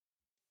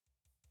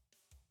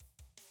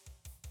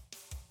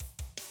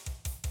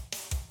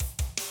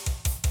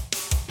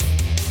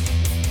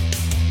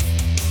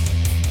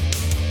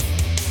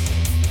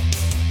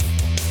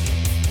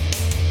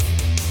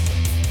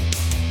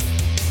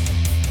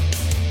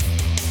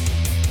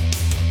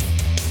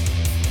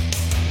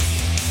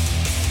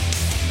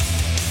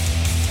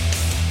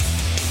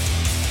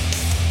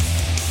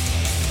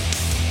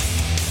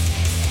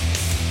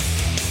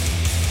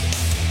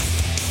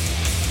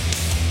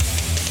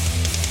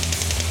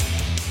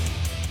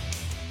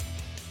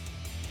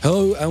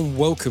Hello and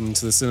welcome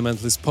to the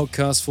Cinementalist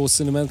podcast for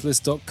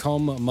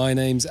Cinementalist.com. My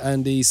name's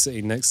Andy.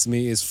 Sitting next to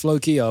me is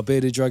Floki, our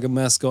bearded dragon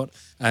mascot,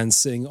 and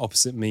sitting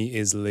opposite me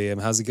is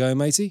Liam. How's it going,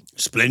 matey?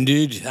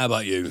 Splendid. How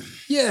about you?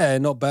 Yeah,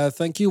 not bad,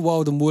 thank you.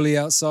 Wild and woolly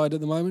outside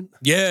at the moment.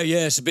 Yeah,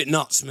 it's a bit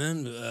nuts,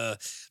 man.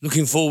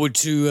 Looking forward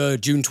to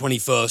June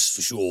 21st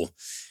for sure,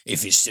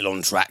 if it's still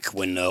on track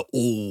when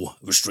all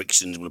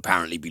restrictions will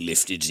apparently be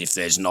lifted, if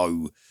there's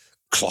no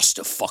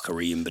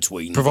clusterfuckery in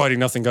between. Providing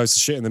nothing goes to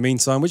shit in the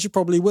meantime, which it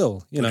probably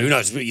will. You know. Who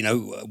knows? But,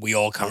 we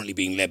are currently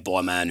being led by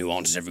a man who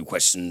answers every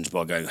question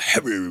by going...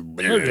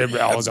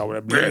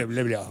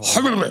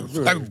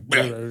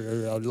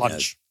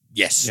 Lunch.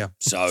 Yes. Yeah.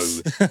 So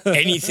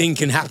anything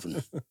can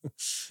happen.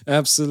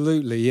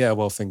 Absolutely. Yeah,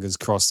 well, fingers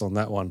crossed on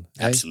that one.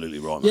 Absolutely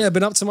right, man. Yeah,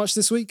 been up to much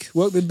this week?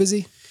 Work been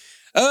busy?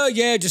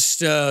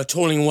 Just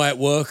toiling away at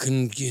work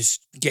and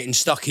just getting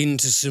stuck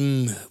into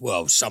some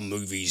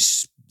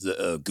movies that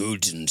are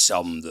good and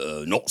some that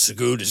are not so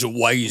good, as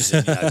always.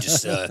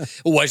 And,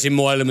 always in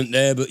my element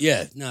there. But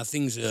yeah, no,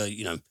 things are,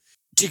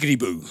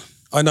 tickety-boo.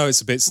 I know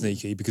it's a bit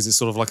sneaky because it's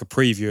sort of like a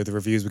preview of the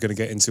reviews we're going to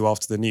get into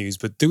after the news,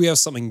 but do we have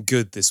something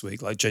good this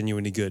week, like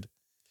genuinely good?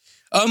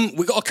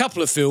 We got a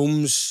couple of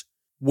films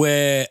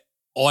where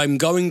I'm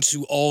going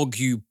to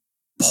argue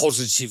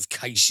positive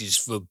cases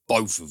for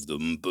both of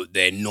them, but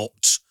they're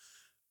not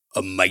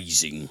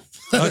amazing.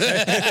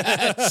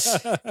 Okay.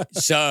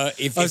 So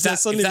if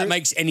that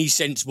makes any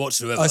sense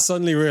whatsoever. I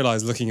suddenly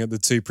realised, looking at the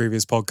two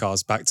previous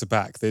podcasts back to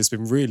back, that it's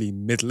been really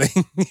middling.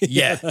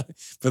 Yeah.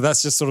 But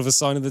that's just sort of a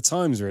sign of the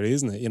times, really,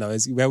 isn't it?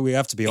 It's where we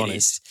have to be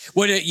honest.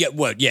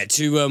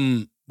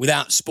 To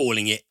without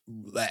spoiling it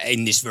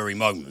in this very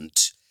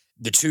moment,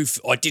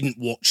 I didn't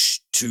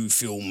watch two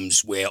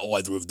films where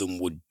either of them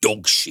were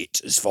dog shit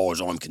as far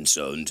as I'm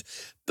concerned,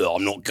 but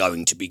I'm not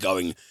going to be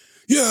going...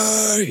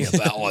 Yay!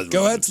 About either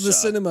Go out to the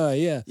cinema,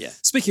 yeah.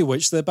 Speaking of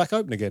which, they're back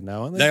open again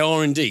now, aren't they? They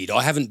are indeed.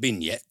 I haven't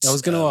been yet. I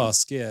was going to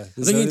ask, yeah.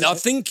 I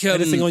think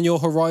anything on your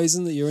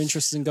horizon that you're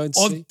interested in going to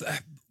see?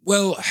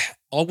 Well,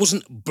 I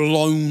wasn't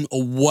blown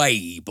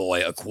away by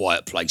A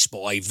Quiet Place,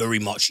 but I very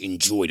much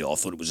enjoyed it. I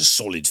thought it was a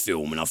solid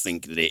film, and I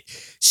think that it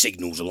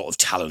signals a lot of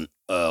talent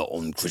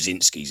on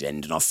Krasinski's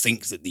end, and I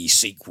think that the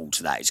sequel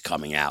to that is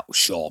coming out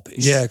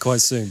sharpish. Yeah,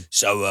 quite soon.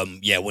 So,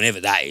 whenever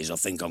that is, I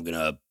think I'm going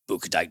to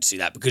book a date to see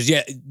that, because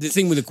the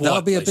thing with A Quiet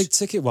Place... That'll be a big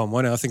ticket one,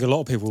 won't it? I think a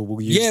lot of people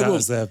will use that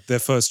as their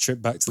first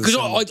trip back to the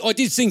cinema.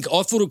 Because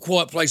I thought A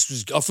Quiet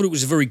Place I thought it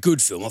was a very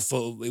good film. I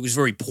thought it was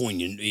very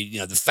poignant.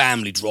 The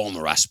family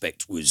drama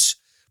aspect was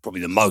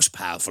probably the most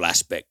powerful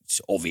aspect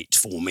of it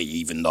for me,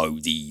 even though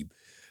the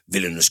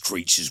villainous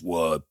creatures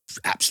were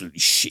absolutely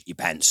shit your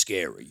pants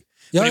scary.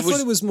 Yeah, I thought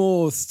it was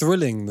more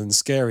thrilling than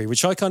scary,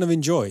 which I kind of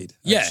enjoyed.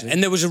 Yeah,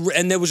 and there was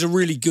a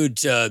really good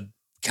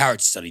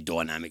character study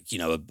dynamic.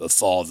 A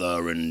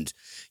father and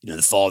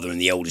the father and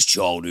the eldest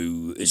child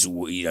who is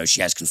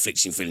she has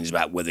conflicting feelings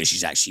about whether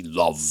she's actually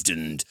loved,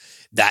 and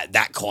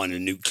that kind of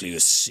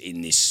nucleus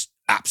in this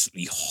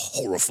absolutely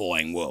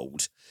horrifying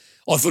world.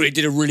 I thought it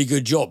did a really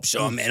good job.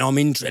 So I'm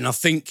interested, and I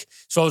think,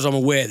 as far as I'm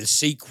aware, the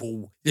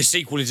sequel is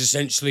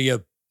essentially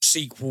a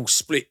sequel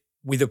split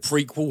with a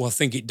prequel. I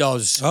think it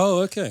does.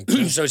 Oh, okay.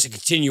 So it's a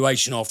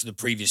continuation after the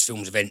previous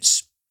film's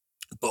events,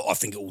 but I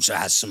think it also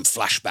has some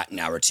flashback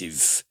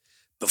narrative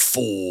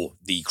before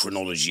the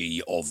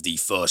chronology of the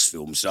first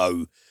film.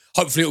 So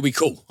hopefully it'll be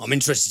cool. I'm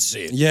interested to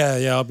see it.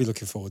 Yeah, I'll be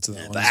looking forward to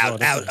that one.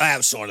 But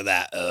outside of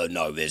that,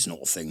 no, there's not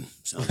a thing.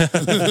 So.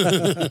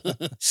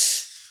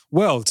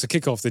 Well, to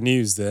kick off the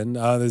news then,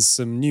 there's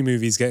some new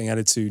movies getting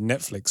added to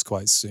Netflix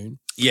quite soon.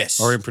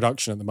 Yes. Or in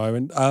production at the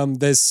moment.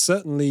 There's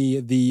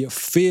certainly the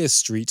Fear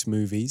Street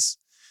movies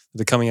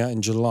that are coming out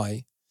in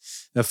July.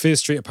 Now, Fear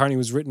Street apparently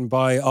was written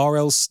by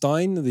R.L.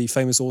 Stein, the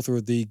famous author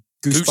of the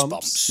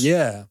Goosebumps.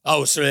 Yeah.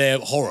 Oh, so they're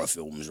horror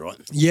films, right?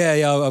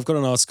 Yeah. I've got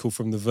an article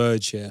from The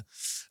Verge here.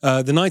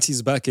 The 90s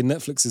are back in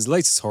Netflix's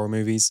latest horror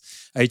movies.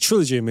 A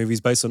trilogy of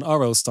movies based on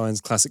R.L. Stein's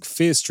classic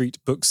Fear Street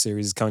book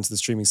series is coming to the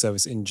streaming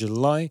service in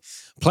July.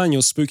 Plan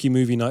your spooky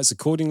movie nights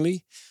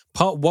accordingly.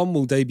 Part 1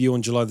 will debut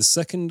on July the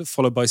 2nd,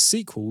 followed by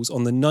sequels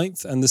on the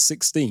 9th and the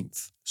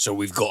 16th. So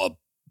we've got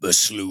a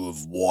slew of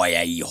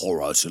YA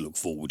horror to look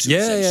forward to.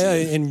 Yeah,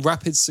 in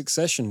rapid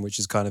succession, which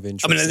is kind of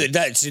interesting. I mean,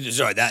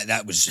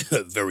 that was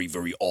a very,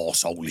 very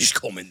arsehole-ish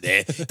comment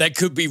there. That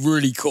could be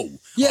really cool.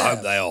 Yeah. I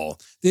hope they are.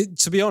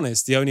 To be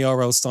honest, the only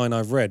R.L. Stein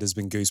I've read has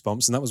been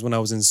Goosebumps, and that was when I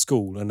was in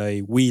school and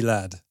a wee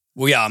lad.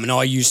 Well, yeah, I mean,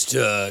 I used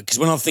to... Because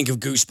when I think of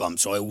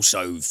Goosebumps, I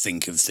also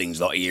think of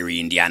things like Eerie,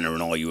 Indiana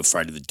and Are You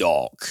Afraid of the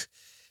Dark?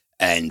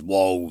 And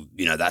while,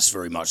 that's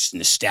very much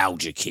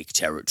nostalgia kick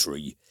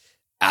territory,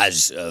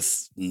 as a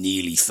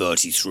nearly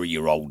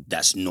 33-year-old,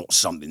 that's not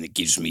something that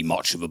gives me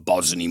much of a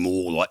buzz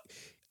anymore, like,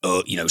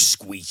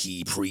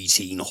 squeaky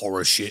preteen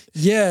horror shit.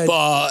 Yeah.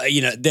 But,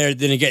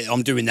 then again,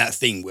 I'm doing that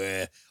thing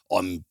where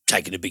I'm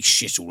taking a big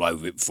shit all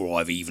over it before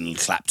I've even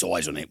clapped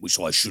eyes on it, which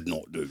I should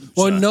not do.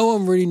 Well, no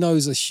one really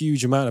knows a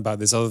huge amount about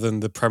this other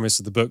than the premise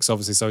of the books,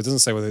 obviously, so it doesn't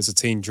say whether it's a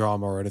teen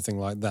drama or anything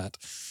like that.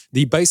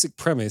 The basic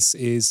premise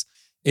is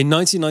In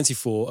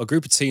 1994, a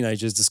group of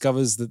teenagers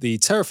discovers that the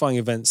terrifying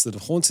events that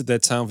have haunted their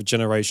town for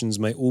generations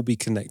may all be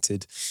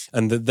connected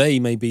and that they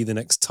may be the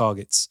next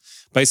targets.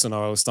 Based on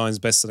R.L. Stine's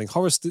best-selling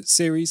horror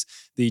series,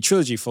 the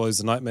trilogy follows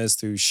the nightmares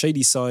through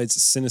Shadyside's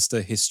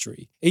sinister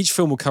history. Each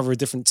film will cover a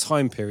different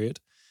time period.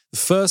 The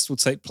first will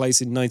take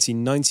place in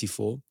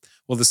 1994,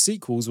 while the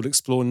sequels will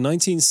explore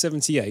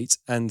 1978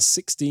 and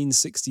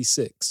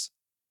 1666.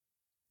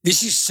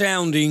 This is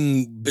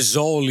sounding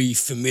bizarrely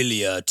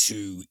familiar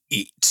to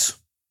It.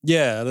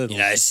 Yeah, a little.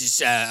 You know, it's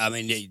just,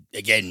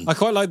 again... I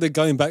quite like the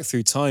going back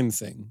through time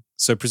thing.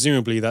 So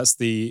presumably that's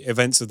the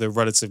events of the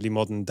relatively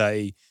modern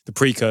day, the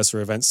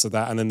precursor events to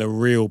that, and then the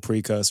real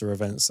precursor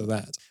events to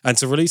that. And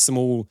to release them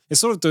all,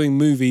 it's sort of doing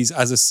movies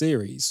as a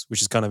series,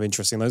 which is kind of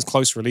interesting. Those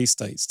close release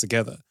dates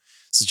together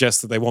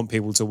suggest that they want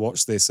people to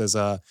watch this as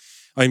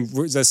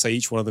let's say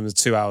each one of them is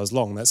 2 hours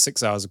long. That's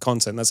 6 hours of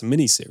content. That's a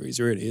mini-series,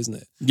 really, isn't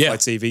it? Yeah. By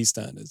TV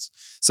standards.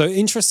 So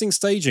interesting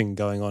staging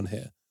going on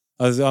here.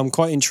 I'm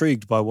quite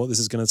intrigued by what this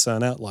is going to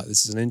turn out like.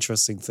 This is an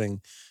interesting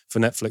thing for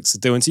Netflix to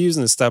do and to use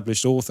an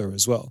established author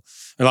as well.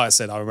 And like I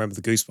said, I remember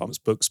the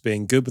Goosebumps books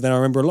being good, but then I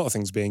remember a lot of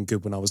things being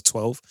good when I was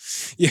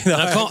 12. You know,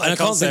 I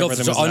can't think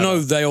of I know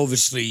they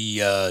obviously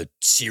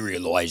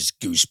serialised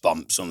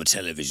Goosebumps on the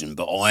television,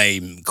 but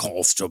I'm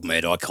off the top of my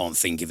head, I can't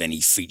think of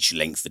any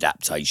feature-length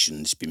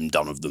adaptations been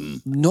done of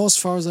them. Not as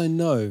far as I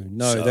know.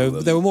 No, So,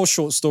 there were more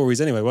short stories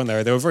anyway, weren't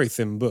there? They were very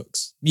thin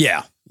books.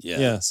 Yeah.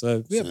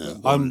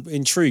 I'm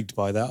intrigued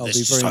by that. I'll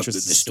be very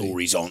interested. That the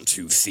stories aren't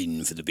too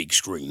thin for the big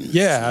screen.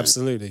 Yeah,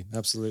 absolutely.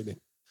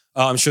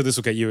 I'm sure this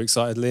will get you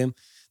excited, Liam.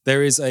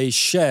 There is a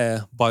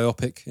Cher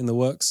biopic in the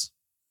works.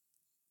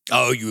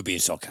 Oh, you were being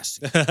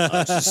sarcastic.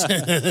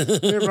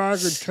 If I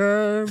could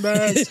turn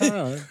back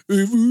time.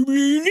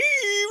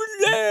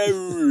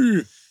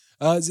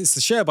 It's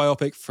the Cher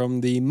biopic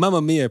from the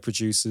Mamma Mia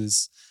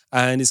producers,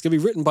 and it's going to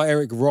be written by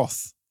Eric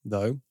Roth,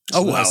 though.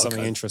 Oh, wow. That's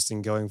something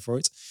interesting going for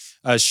it.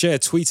 Cher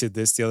tweeted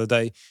this the other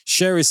day.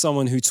 Cher is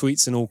someone who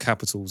tweets in all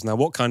capitals. Now,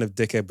 what kind of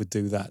dickhead would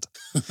do that?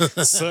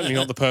 Certainly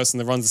not the person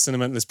that runs the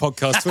Cinementalist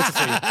podcast Twitter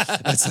feed.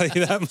 I'll tell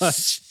you that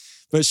much.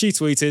 But she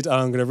tweeted,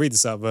 I'm going to read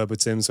this out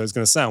verbatim, so it's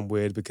going to sound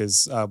weird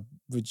because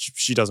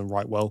she doesn't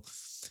write well.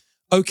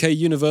 OK,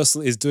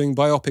 Universal is doing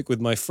biopic with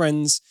my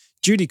friends.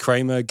 Judy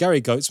Kramer,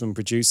 Gary Goetzman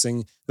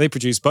producing. They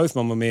produce both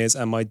Mamma Mia's,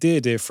 and my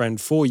dear, dear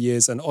friend, 4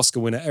 years and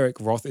Oscar winner Eric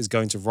Roth is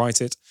going to write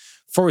it.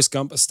 Forrest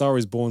Gump, A Star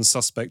is Born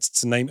suspect,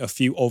 to name a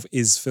few of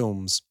his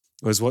films,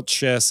 was what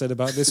Cher said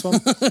about this one.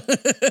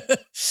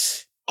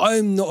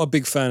 I'm not a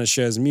big fan of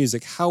Cher's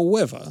music.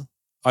 However,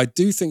 I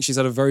do think she's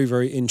had a very,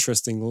 very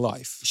interesting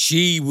life.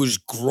 She was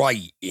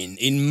great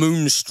in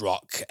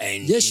Moonstruck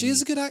and she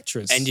is a good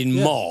actress. And in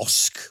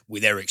Mask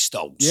with Eric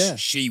Stoltz. Yeah.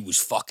 She was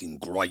fucking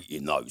great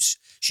in those.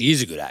 She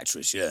is a good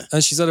actress, yeah.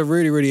 And she's had a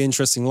really, really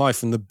interesting life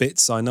from the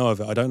bits I know of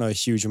it. I don't know a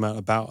huge amount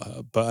about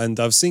her, and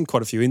I've seen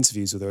quite a few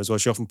interviews with her as well.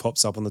 She often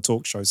pops up on the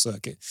talk show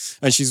circuit.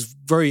 And she's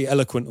very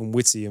eloquent and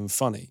witty and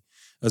funny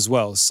as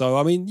well. So,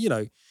 I mean, you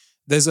know,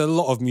 there's a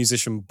lot of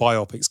musician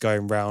biopics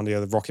going around,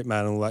 the Rocket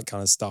Man and all that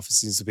kind of stuff. It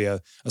seems to be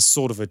a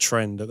sort of a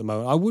trend at the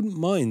moment. I wouldn't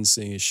mind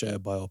seeing a Cher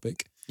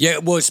biopic. Yeah,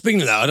 well,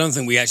 speaking of that, I don't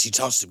think we actually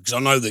touched it because I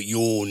know that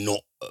you're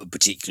not a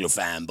particular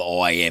fan, but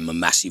I am a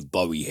massive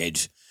Bowie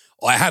head.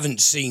 I haven't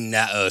seen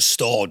that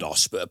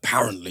Stardust, but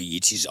apparently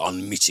it is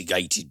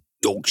unmitigated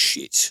dog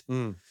shit.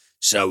 Mm.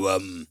 So,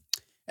 and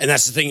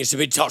that's the thing, it's a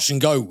bit touch and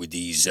go with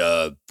these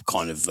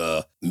kind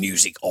of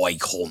music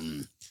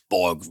icon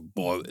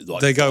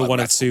they go one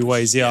of two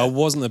ways. Yeah, I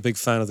wasn't a big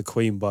fan of the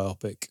Queen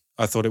biopic.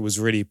 I thought it was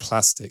really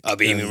plastic.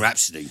 Bohemian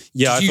Rhapsody.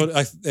 Yeah,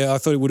 I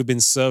thought it would have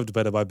been served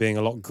better by being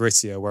a lot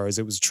grittier, whereas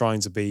it was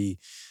trying to be.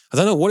 I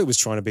don't know what it was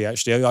trying to be,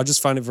 actually. I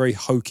just found it very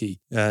hokey.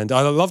 And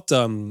I loved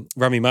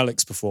Rami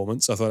Malek's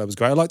performance. I thought that was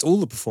great. I liked all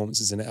the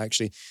performances in it,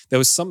 actually. There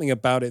was something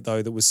about it,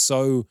 though, that was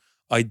so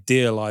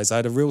idealized. I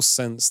had a real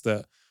sense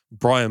that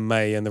Brian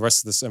May and the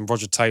rest of and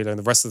Roger Taylor and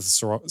the rest of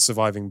the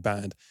surviving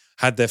band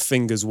had their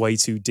fingers way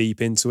too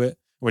deep into it and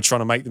were trying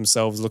to make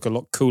themselves look a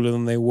lot cooler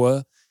than they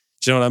were.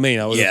 Do you know what I mean?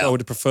 I would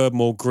have preferred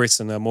more grit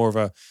and more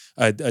of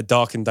a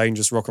dark and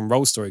dangerous rock and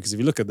roll story. Because if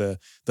you look at the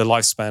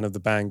lifespan of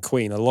the band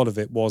Queen, a lot of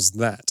it was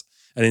that.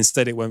 And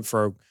instead it went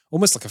for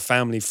almost like a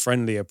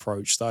family-friendly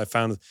approach that I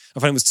found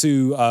it was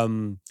too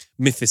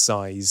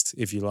mythicized,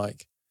 if you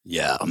like.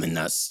 Yeah, I mean,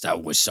 that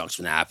always sucks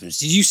when that happens.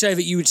 Did you say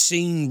that you had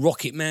seen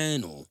Rocket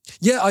Man? Or?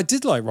 Yeah, I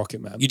did like Rocket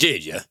Man. You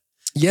did, yeah?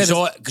 Yeah.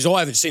 Because I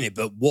haven't seen it,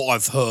 but what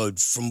I've heard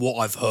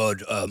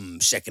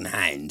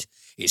secondhand,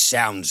 it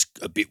sounds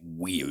a bit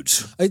weird.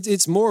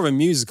 It's more of a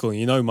musical.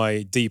 You know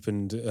my deep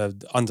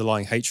and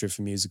underlying hatred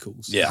for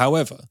musicals. Yeah.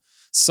 However,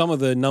 some of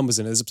the numbers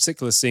in it, there's a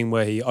particular scene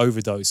where he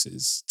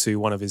overdoses to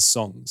one of his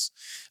songs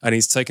and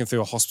he's taken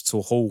through a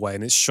hospital hallway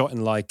and it's shot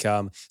in like,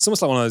 it's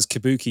almost like one of those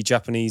kabuki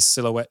Japanese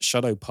silhouette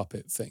shadow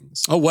puppet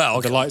things. Oh, wow.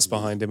 Okay. The lights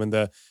behind him and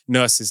the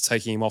nurses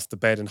taking him off the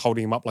bed and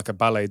holding him up like a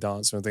ballet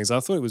dancer and things.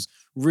 I thought it was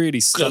really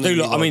stunningly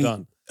well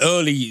done.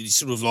 early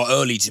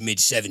to mid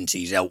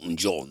 70s Elton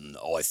John,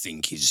 I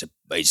think is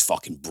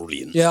fucking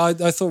brilliant. Yeah,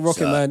 I thought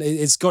Rocket Man,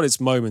 it's got its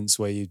moments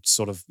where you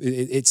sort of,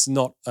 it's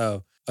not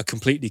a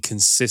completely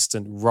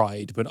consistent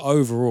ride, but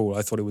overall,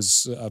 I thought it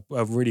was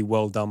a really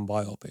well done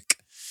biopic.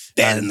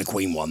 Better than the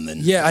Queen one, then.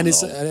 Yeah, and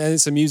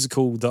it's a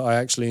musical that I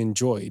actually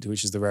enjoyed,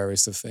 which is the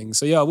rarest of things.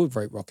 So yeah, I would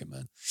rate Rocket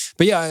Man.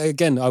 But yeah,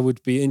 again, I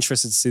would be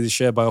interested to see the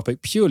Cher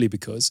biopic purely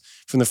because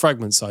from the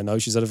fragments I know,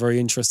 she's had a very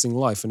interesting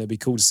life, and it'd be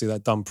cool to see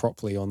that done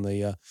properly on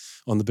the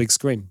big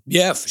screen.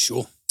 Yeah, for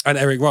sure. And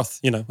Eric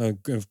Roth, a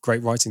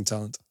great writing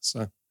talent.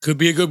 So could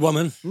be a good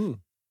woman.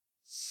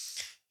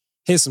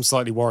 Here's some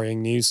slightly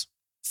worrying news.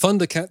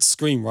 Thundercats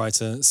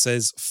screenwriter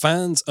says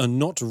fans are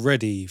not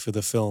ready for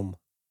the film.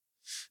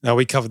 Now,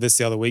 we covered this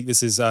the other week.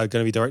 This is going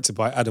to be directed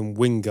by Adam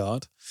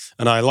Wingard.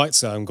 And I liked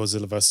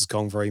Godzilla vs.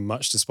 Kong very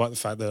much, despite the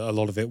fact that a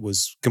lot of it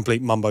was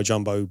complete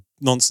mumbo-jumbo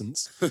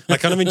nonsense. I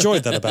kind of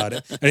enjoyed that about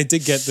it. And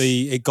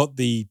it got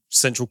the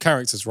central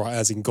characters right,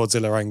 as in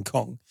Godzilla and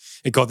Kong.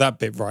 It got that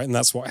bit right, and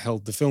that's what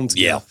held the film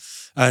together.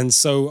 Yeah. And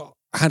so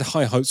I had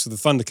high hopes for the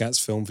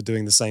Thundercats film for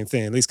doing the same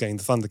thing, at least getting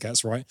the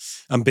Thundercats right,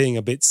 and being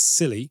a bit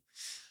silly.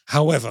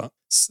 However,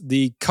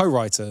 the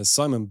co-writer,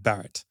 Simon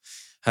Barrett,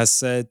 has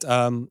said,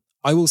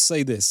 I will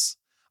say this.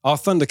 Our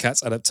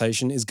Thundercats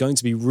adaptation is going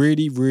to be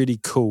really, really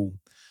cool.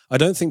 I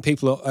don't think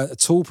people are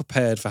at all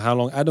prepared for how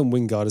long Adam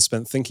Wingard has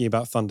spent thinking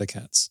about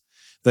Thundercats.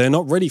 They are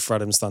not ready for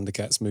Adam's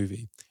Thundercats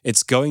movie.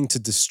 It's going to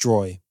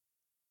destroy.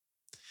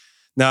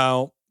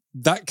 Now,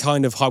 that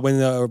kind of,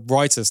 when a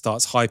writer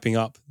starts hyping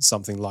up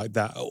something like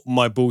that,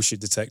 my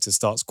bullshit detector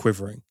starts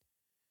quivering.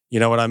 You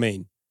know what I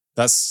mean?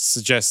 That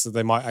suggests that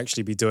they might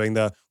actually be doing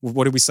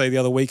what did we say the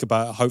other week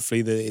about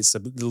hopefully that it's a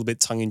little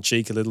bit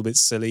tongue-in-cheek, a little bit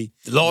silly.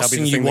 The last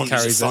thing you want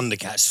is a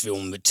Thundercats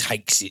film that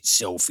takes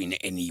itself in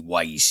any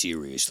way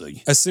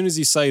seriously. As soon as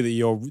you say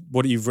that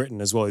what you've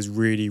written as well is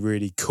really,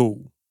 really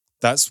cool,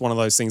 that's one of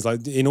those things,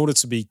 like in order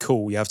to be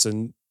cool, you have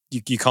to,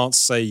 you can't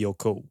say you're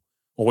cool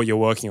or what you're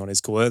working on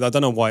is cool. I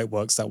don't know why it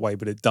works that way,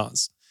 but it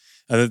does.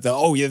 And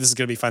oh yeah, this is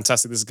going to be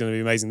fantastic. This is going to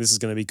be amazing. This is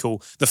going to be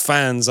cool. The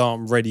fans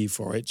aren't ready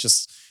for it.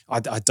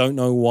 I don't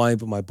know why,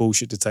 but my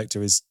bullshit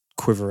detector is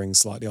quivering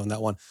slightly on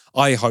that one.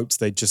 I hoped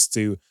they'd just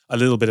do a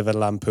little bit of a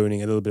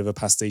lampooning, a little bit of a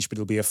pastiche, but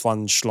it'll be a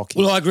fun schlocky.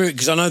 Well, I agree,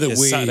 because I know that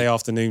Saturday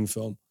afternoon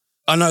film.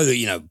 I know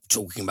that,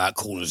 talking about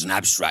cool as an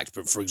abstract,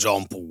 but for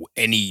example,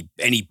 any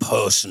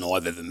person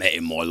I've ever met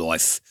in my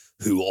life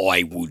who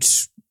I would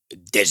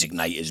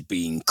designate as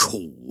being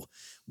cool,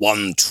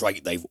 one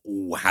trait they've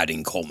all had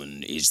in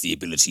common is the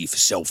ability for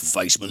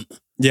self-effacement.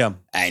 Yeah,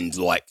 and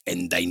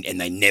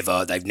they've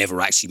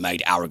never actually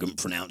made arrogant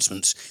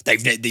pronouncements.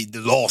 The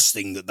last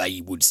thing that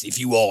they would, if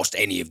you asked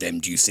any of them,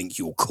 do you think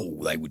you're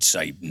cool? They would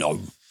say no.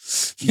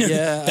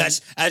 Yeah,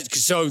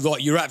 so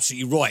like you're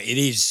absolutely right.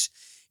 It's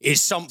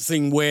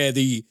something where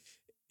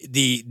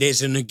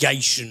there's a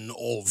negation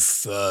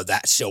of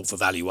that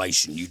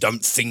self-evaluation. You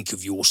don't think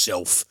of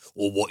yourself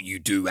or what you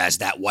do as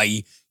that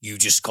way. You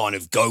just kind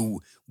of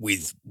go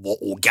with what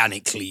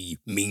organically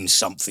means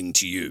something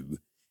to you.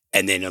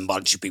 And then a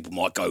bunch of people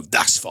might go,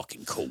 that's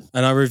fucking cool.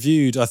 And I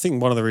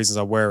think one of the reasons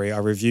I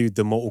reviewed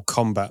the Mortal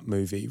Kombat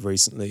movie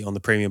recently on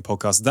the Premium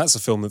Podcast. That's a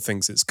film that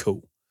thinks it's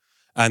cool.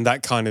 And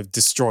that kind of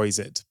destroys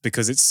it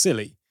because it's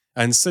silly.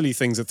 And silly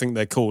things that think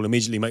they're cool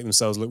immediately make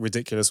themselves look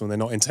ridiculous when they're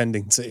not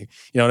intending to. You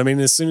know what I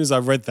mean? As soon as I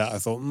read that, I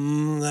thought,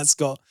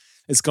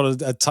 it's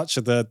got a touch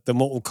of the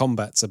Mortal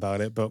Kombats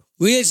about it. But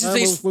we'll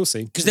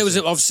see.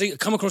 Because I've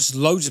come across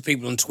loads of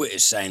people on Twitter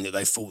saying that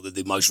they thought that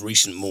the most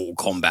recent Mortal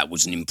Kombat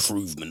was an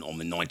improvement on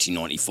the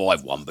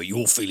 1995 one. But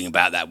your feeling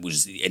about that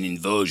was an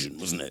inversion,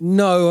 wasn't it?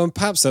 No, and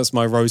perhaps that's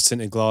my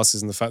rose-tinted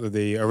glasses and the fact that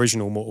the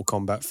original Mortal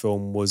Kombat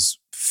film was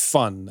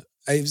fun.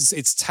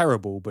 It's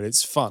terrible, but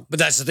it's fun. But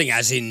that's the thing,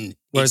 as in...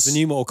 Whereas the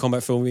new Mortal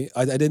Kombat film,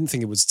 I didn't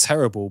think it was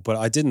terrible, but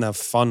I didn't have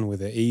fun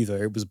with it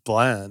either. It was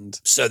bland.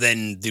 So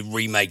then the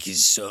remake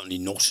is certainly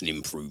not an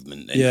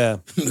improvement then. Yeah.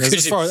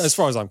 as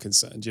far as I'm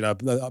concerned,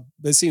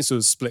 it seems to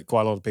have split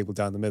quite a lot of people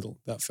down the middle,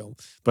 that film.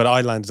 But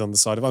I landed on the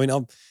side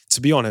of...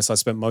 to be honest, I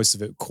spent most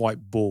of it quite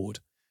bored.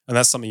 And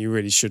that's something you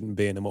really shouldn't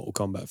be in a Mortal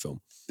Kombat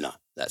film. No,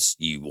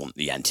 you want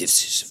the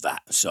antithesis of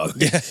that. So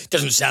it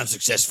doesn't sound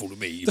successful to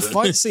me. The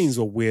fight scenes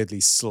were weirdly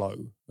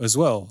slow as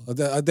well.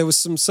 There was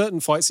some certain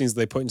fight scenes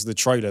they put into the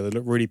trailer that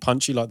look really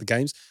punchy like the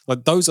games.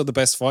 Like those are the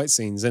best fight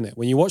scenes in it.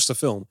 When you watch the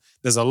film,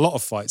 there's a lot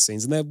of fight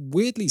scenes and they're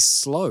weirdly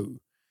slow.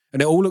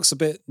 And it all looks a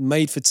bit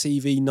made for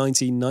TV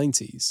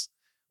 1990s.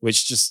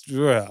 Which just,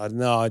 I don't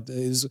know. It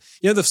was,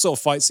 the sort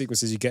of fight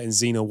sequences you get in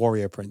Xena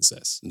Warrior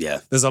Princess. Yeah.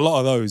 There's a lot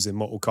of those in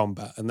Mortal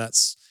Kombat, and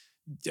that's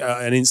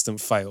an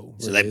instant fail.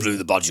 So really, they blew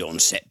the budget on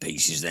set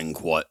pieces then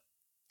quite.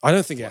 I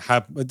don't think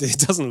it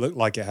doesn't look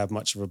like it had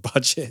much of a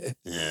budget.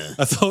 Yeah.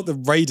 I thought the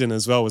Raiden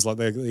as well was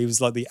he was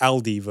like the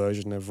Aldi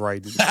version of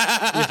Raiden.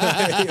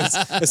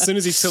 As soon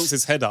as he tilts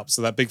his head up,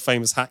 so that big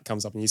famous hat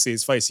comes up and you see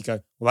his face, you go,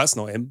 well, that's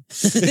not him.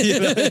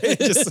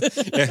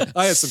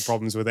 I had some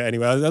problems with it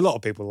anyway. A lot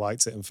of people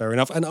liked it, and fair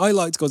enough. And I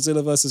liked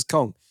Godzilla vs.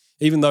 Kong.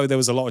 Even though there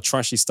was a lot of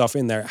trashy stuff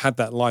in there, it had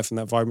that life and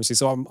that vibrancy.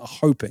 So I'm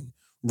hoping,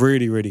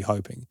 Really, really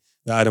hoping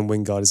that Adam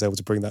Wingard is able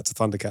to bring that to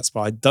Thundercats.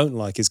 But I don't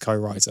like his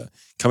co-writer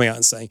coming out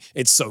and saying,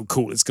 it's so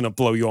cool, it's going to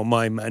blow your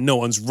mind, man. No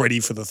one's ready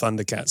for the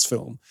Thundercats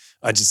film.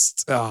 I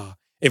just,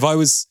 if I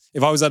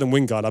was Adam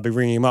Wingard, I'd be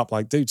ringing him up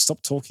like, dude,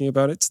 stop talking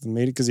about it to the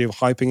media because you're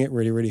hyping it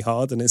really, really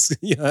hard. And it's,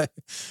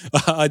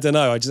 I don't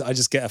know. I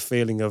just get a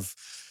feeling of,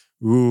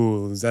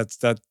 ooh,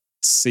 that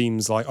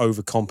seems like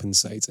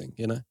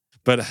overcompensating,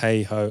 But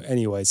hey ho.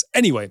 Anyway,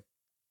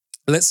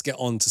 let's get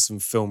on to some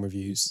film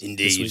reviews.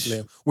 Indeed. This week,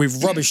 Liam. We've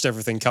rubbished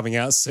everything coming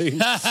out soon.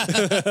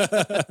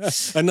 Another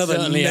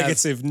Certainly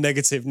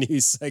negative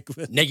news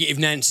segment. Negative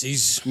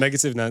Nancy's.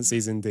 Negative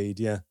Nancy's indeed,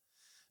 yeah.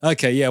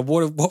 Okay, yeah.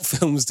 What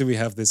films do we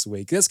have this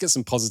week? Let's get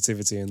some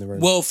positivity in the room.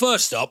 Well,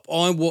 first up,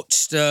 I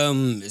watched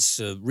it's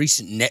a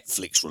recent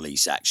Netflix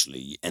release,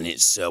 actually, and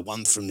it's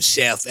one from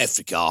South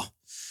Africa,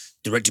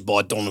 directed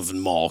by Donovan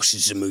Marsh.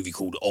 It's a movie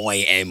called I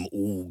Am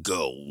All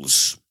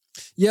Girls.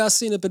 Yeah, I've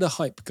seen a bit of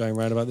hype going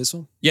around about this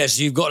one. Yes,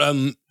 you've got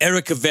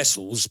Erica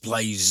Vessels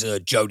plays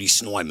Jodie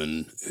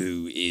Snyman,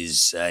 who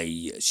is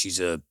she's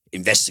a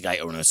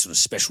investigator on a sort of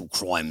special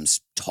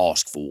crimes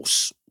task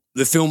force.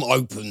 The film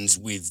opens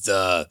with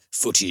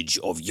footage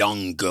of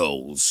young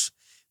girls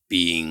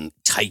being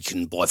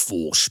taken by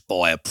force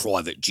by a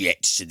private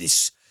jet to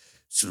this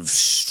sort of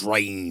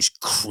strange,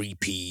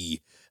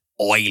 creepy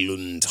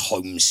island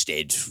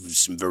homestead with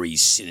some very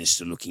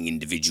sinister-looking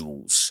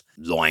individuals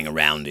lying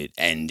around it.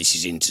 And this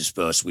is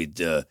interspersed with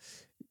the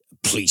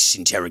police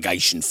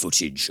interrogation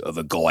footage of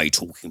a guy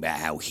talking about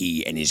how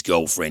he and his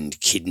girlfriend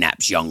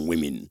kidnaps young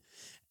women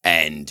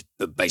and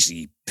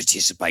basically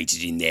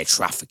participated in their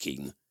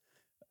trafficking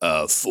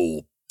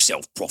for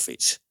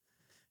self-profit.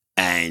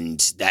 And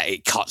that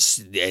it cuts,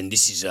 and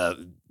this is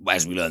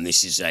as we learn,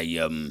 this is a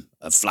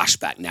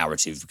flashback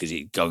narrative because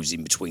it goes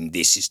in between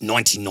this. It's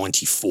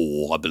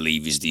 1994, I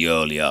believe, is the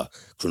earlier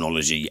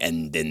chronology,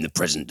 and then the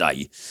present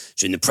day.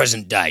 So in the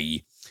present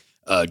day,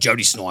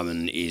 Jodie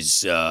Snyman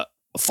is a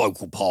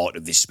focal part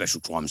of this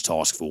special crimes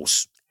task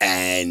force,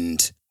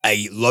 and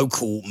a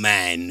local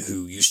man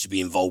who used to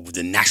be involved with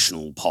the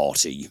National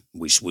Party,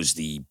 which was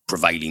the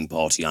prevailing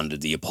party under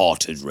the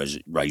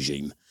apartheid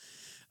regime.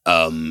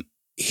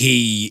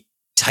 He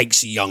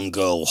takes a young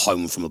girl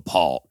home from a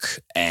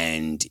park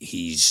and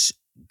he's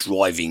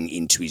driving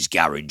into his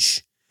garage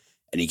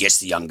and he gets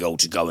the young girl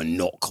to go and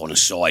knock on a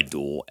side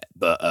door.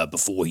 But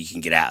before he can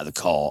get out of the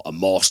car, a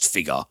masked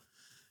figure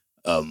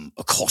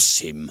accosts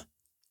him,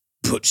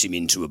 puts him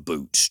into a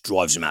boot,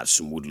 drives him out to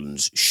some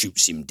woodlands,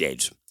 shoots him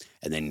dead,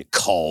 and then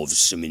carves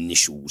some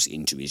initials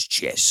into his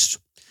chest.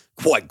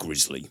 Quite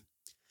grisly.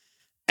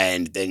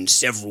 And then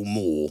several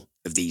more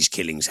of these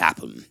killings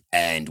happen,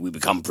 and we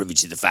become privy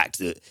to the fact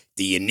that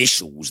the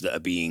initials that are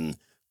being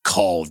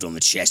carved on the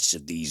chests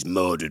of these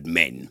murdered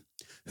men,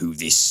 who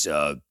this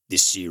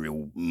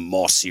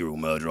mass serial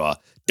murderer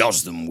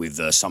does them with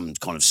some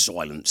kind of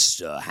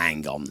silenced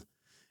handgun,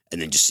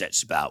 and then just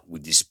sets about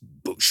with this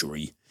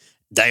butchery.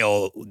 They are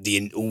all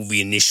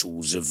the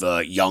initials of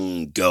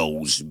young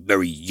girls,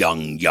 very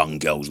young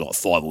girls, like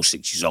 5 or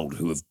 6 years old,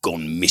 who have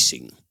gone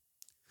missing.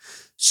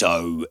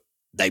 So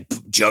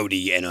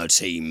Jodie and her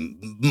team,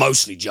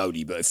 mostly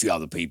Jodie, but a few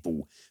other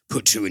people,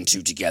 put 2 and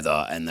 2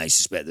 together, and they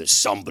suspect that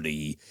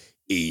somebody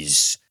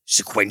is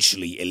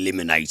sequentially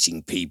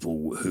eliminating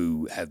people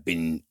who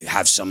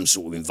have some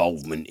sort of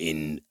involvement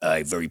in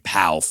a very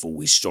powerful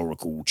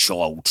historical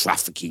child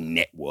trafficking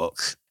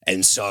network.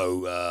 And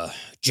so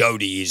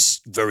Jodie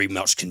is very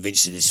much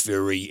convinced of this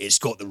theory. It's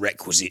got the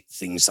requisite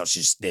things such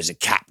as there's a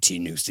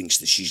captain who thinks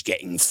that she's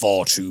getting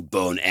far too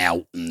burnt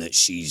out and that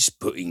she's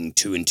putting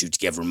 2 and 2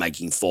 together and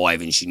making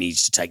 5 and she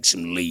needs to take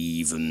some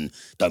leave and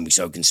don't be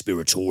so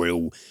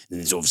conspiratorial. And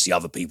there's obviously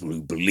other people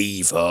who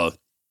believe her.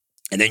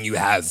 And then you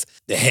have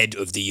the head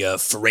of the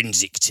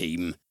forensic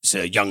team. It's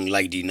a young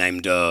lady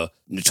named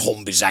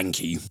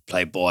Ntombazanke,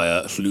 played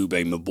by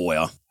Hlube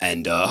Maboya.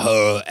 And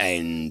her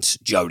and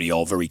Jodie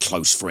are very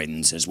close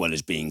friends as well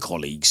as being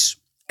colleagues.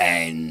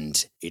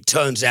 And it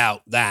turns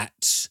out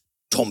that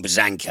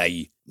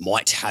Ntombazanke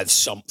might have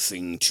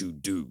something to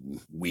do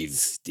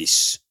with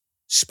this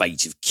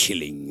spate of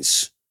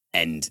killings.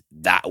 And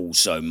that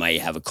also may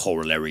have a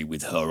corollary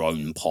with her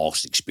own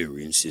past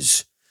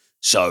experiences.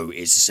 So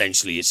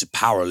it's a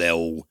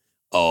parallel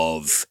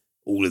of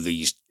all of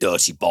these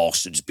dirty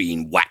bastards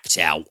being whacked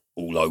out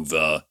all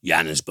over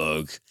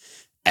Johannesburg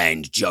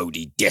and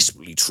Jodie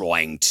desperately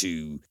trying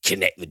to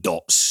connect the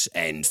dots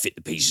and fit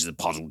the pieces of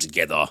the puzzle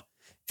together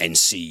and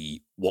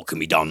see what can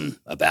be done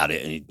about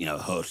it,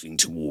 and hurtling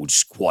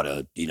towards quite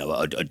a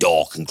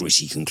dark and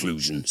gritty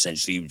conclusion.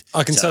 Essentially,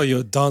 I can tell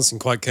you're dancing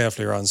quite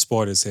carefully around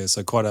spoilers here,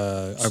 so quite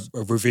a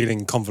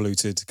revealing,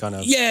 convoluted kind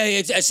of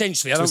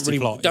essentially. I don't really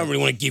want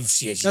to give.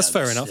 That's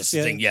fair enough. That's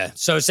the thing. Yeah.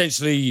 So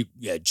essentially,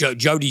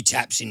 Jodie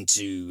taps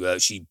into.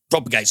 She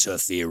propagates her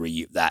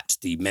theory that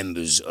the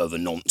members of a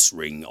nonce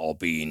ring are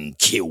being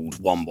killed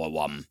one by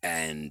one,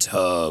 and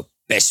her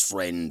best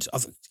friend.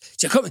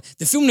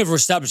 The film never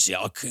establishes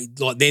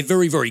it. They're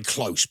very, very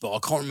close, but I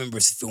can't remember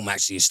if the film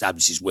actually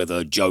establishes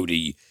whether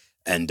Jodie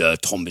and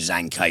Tom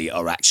Bazanke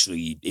are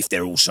actually, if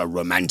they're also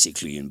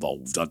romantically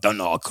involved. I don't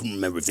know. I couldn't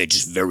remember if they're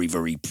just very,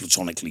 very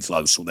platonically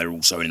close or they're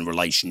also in a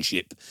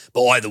relationship.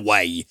 But either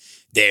way,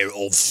 they're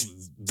of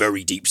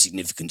very deep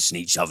significance in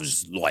each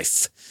other's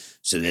life.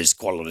 So there's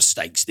quite a lot of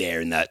stakes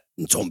there in that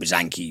Tom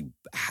Bazanke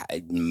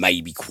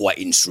may be quite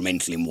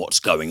instrumental in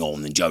what's going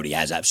on, and Jodie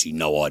has absolutely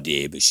no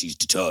idea, but she's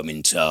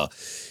determined to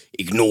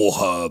ignore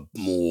her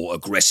more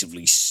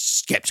aggressively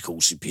skeptical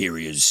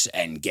superiors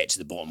and get to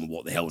the bottom of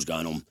what the hell's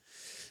going on.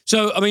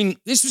 So, I mean,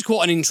 this was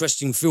quite an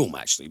interesting film,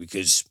 actually,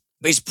 because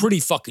it's pretty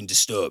fucking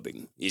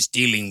disturbing. It's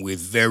dealing with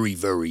very,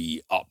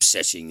 very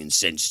upsetting and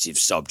sensitive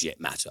subject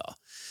matter.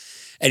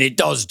 And it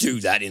does do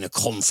that in a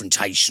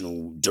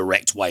confrontational,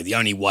 direct way. The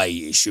only way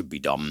it should be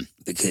done,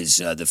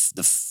 because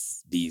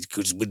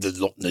because with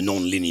the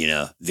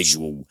non-linear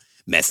visual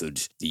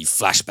method, the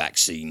flashback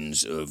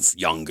scenes of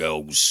young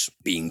girls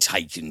being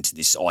taken to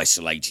this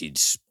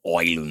isolated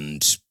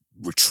island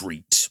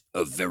retreat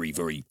of very,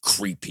 very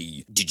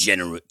creepy,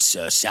 degenerate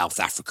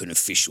South African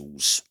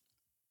officials.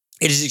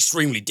 It is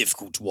extremely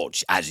difficult to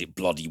watch, as it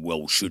bloody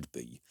well should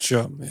be.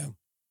 Sure, yeah.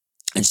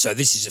 And so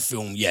this is a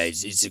film,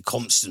 it's a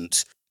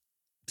constant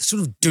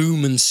sort of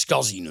doom and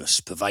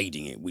scuzziness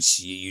pervading it, which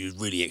you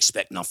really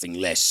expect nothing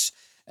less.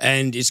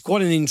 And it's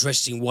quite an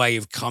interesting way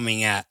of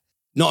coming at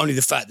not only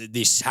the fact that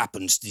this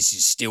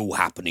is still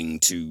happening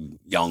to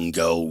young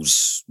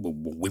girls,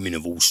 women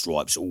of all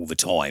stripes all the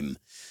time,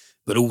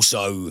 but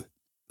also,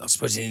 I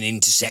suppose, in an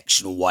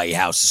intersectional way,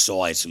 how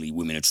societally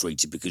women are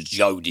treated, because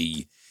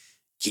Jodie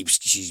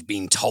she's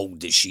being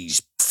told that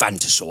she's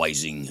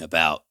fantasizing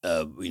about,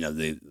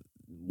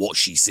 what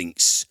she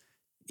thinks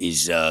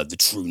is the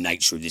true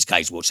nature of this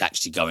case, what's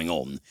actually going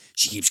on.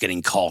 She keeps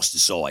getting cast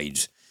aside,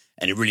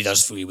 and it really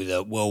does feel with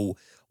her, well,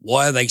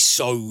 why are they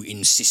so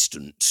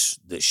insistent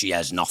that she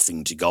has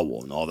nothing to go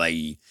on? Are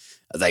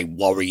they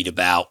worried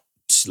about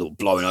sort of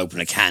blowing open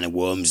a can of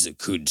worms that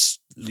could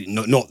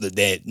not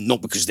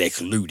because they're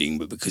colluding,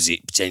 but because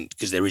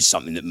there is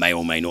something that may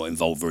or may not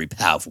involve very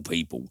powerful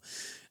people.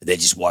 They're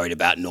just worried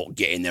about not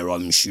getting their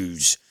own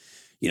shoes,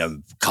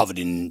 covered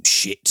in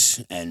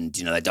shit, and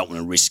they don't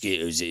want to risk it.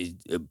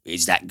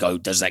 Does that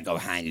go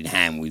hand in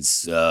hand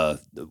with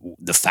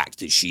the fact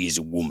that she is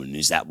a woman?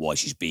 Is that why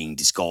she's being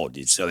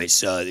discarded? So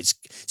it's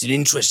an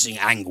interesting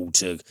angle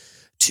to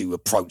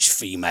approach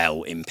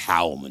female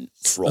empowerment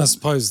from. I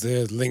suppose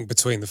the link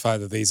between the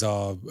fact that these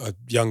are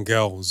young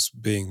girls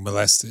being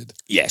molested.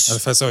 Yes.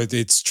 So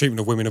it's treatment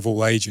of women of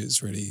all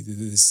ages, really.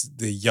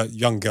 The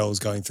young girls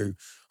going through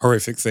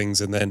horrific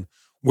things, and then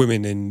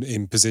women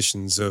in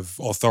positions of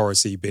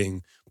authority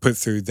being put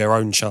through their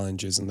own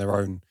challenges and their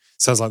own.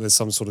 Sounds like there's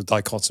some sort of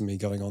dichotomy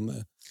going on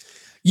there.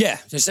 Yeah,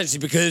 essentially,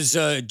 because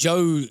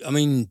Jo, I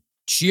mean,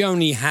 she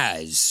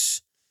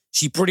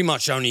pretty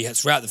much only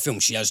has, throughout the film,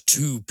 she has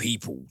two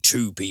people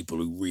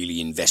who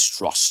really invest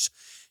trust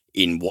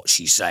in what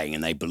she's saying,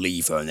 and they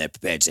believe her and they're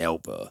prepared to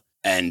help her.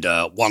 And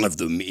one of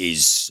them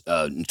is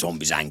Tom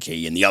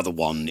Bazanke, and the other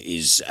one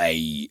is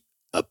a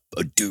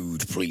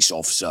dude police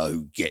officer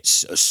who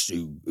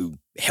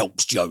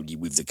helps Jodie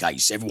with the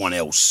case. Everyone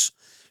else,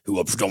 who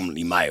are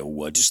predominantly male,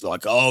 were just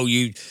like, oh,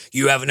 you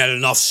haven't had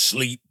enough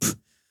sleep.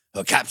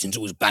 Her captain's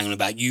always banging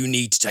about, you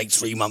need to take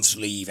 3 months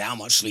leave. How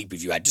much sleep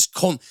have you had?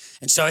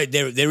 And so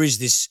there is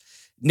this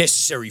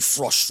necessary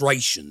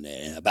frustration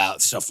there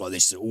about stuff like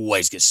this that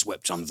always gets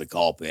swept under the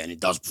carpet, and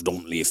it does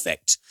predominantly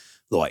affect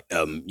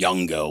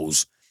young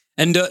girls.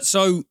 And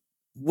so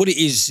what it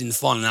is in the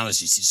final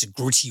analysis, it's a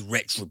gritty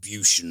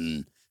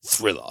retribution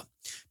thriller,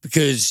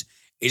 because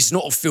it's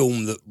not a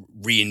film that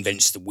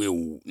reinvents the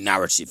wheel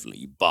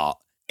narratively, but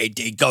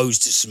it goes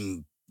to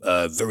some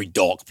very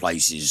dark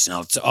places.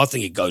 And I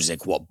think it goes there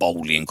quite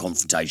boldly and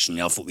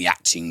confrontationally. I thought the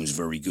acting was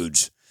very good.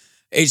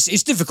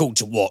 It's difficult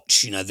to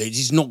watch,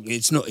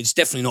 it's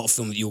definitely not a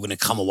film that you're going to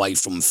come away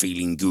from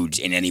feeling good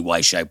in any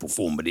way, shape or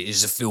form, but it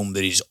is a film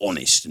that is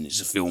honest, and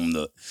it's a film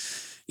that,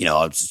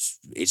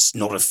 it's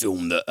not a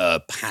film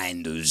that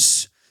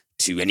panders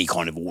to any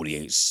kind of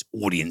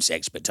audience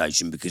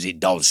expectation, because it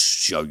does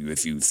show you a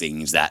few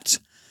things that,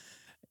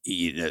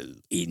 I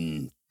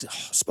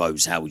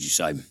suppose, how would you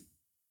say,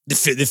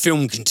 the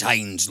film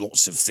contains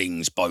lots of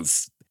things,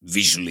 both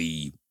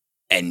visually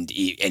and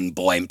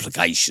by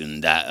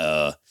implication,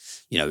 that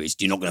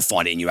you're not going to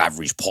find it in your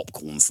average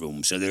popcorn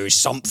film. So there is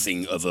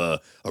something of a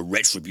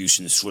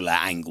retribution thriller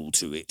angle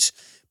to it,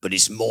 but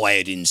it's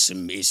mired in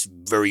it's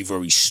very,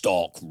 very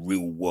stark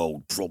real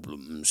world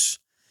problems.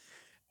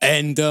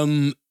 And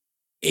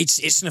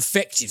it's an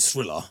effective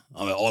thriller.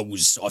 I mean,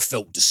 I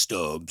felt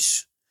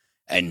disturbed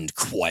and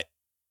quite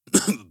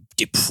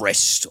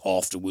depressed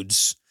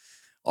afterwards,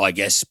 I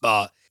guess.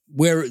 But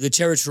where the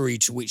territory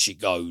to which it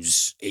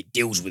goes, it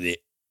deals with it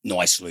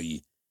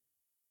nicely.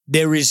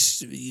 There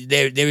is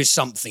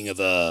something of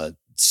a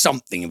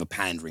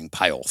pandering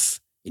payoff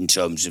in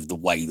terms of the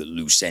way that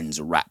loose ends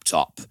are wrapped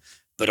up.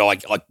 But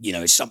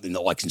it's something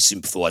that I can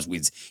sympathise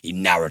with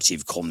in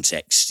narrative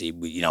context.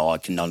 I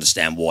can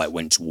understand why it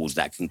went towards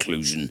that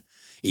conclusion,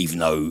 even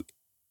though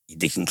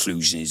the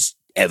conclusion is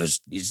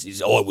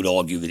I would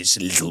argue that it's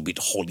a little bit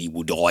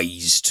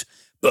Hollywoodized,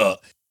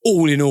 but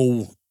all in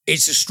all,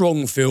 it's a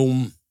strong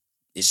film.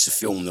 It's a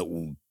film that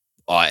will,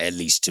 at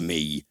least to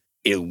me,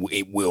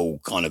 it will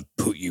kind of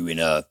put you in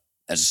as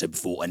I said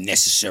before, a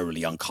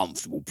necessarily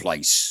uncomfortable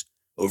place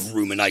of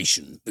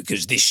rumination,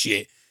 because this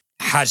shit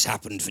has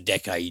happened for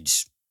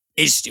decades,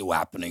 is still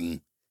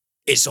happening.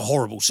 It's a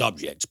horrible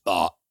subject,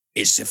 but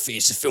it's a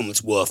film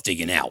that's worth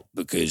digging out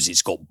because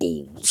it's got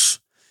balls.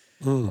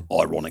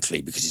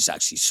 Ironically, because it's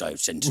actually so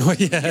sensitive. Well,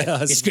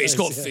 yeah, it's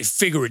got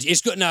figurative. It's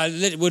got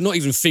well, not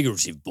even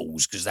figurative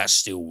balls, because that's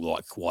still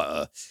like quite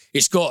a.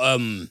 It's got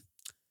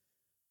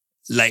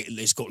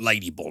it's got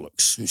lady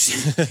bollocks.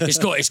 it's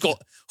got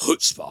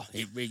chutzpah.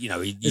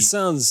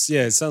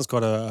 It sounds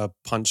quite a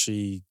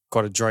punchy,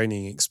 quite a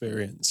draining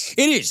experience.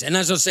 It is, and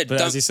as I said, but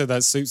as you said,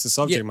 that suits the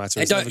subject matter.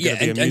 It's never going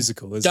to be a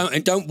musical, is it?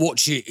 And don't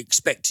watch it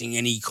expecting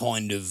any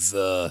kind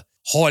of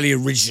highly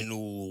original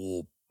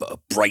or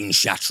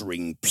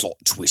brain-shattering plot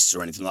twists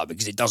or anything like that,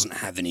 because it doesn't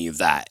have any of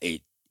that.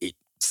 It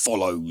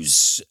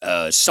follows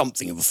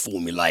something of a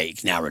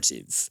formulaic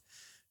narrative,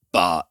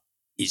 but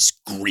it's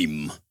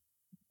grim.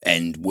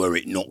 And were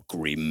it not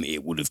grim,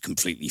 it would have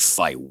completely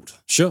failed.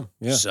 Sure,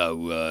 yeah.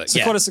 So, it's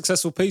quite a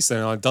successful piece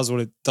then. It does what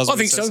it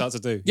sets out to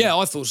do. Yeah,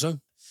 I thought so.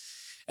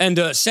 And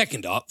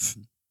second up,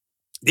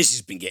 this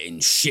has been getting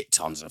shit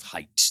tons of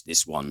hate,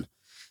 this one.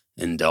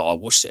 And I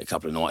watched it a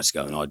couple of nights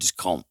ago, and I just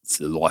can't,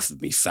 for the life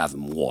of me,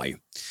 fathom why.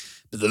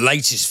 But the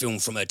latest film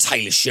from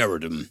Taylor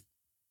Sheridan.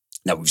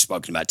 Now, we've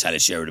spoken about Taylor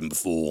Sheridan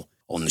before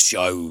on the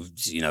show.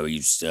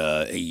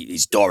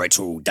 His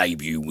directorial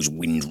debut was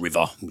Wind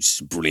River, which is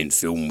a brilliant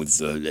film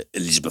with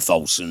Elizabeth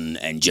Olsen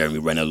and Jeremy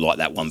Renner. Like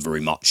that one very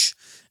much,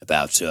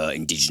 about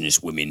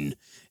Indigenous women,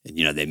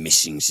 and their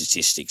missing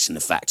statistics and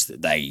the fact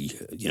that they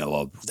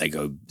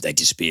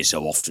disappear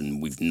so often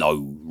with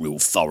no real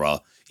thorough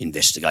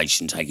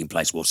investigation taking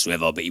place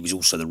whatsoever. But he was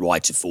also the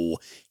writer for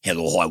Hell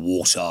or High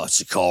Water,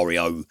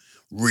 Sicario.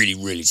 Really,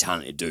 really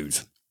talented dude.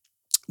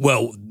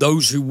 Well,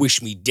 Those Who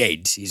Wish Me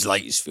Dead, his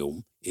latest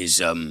film, is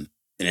an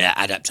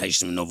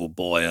adaptation of a novel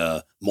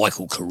by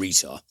Michael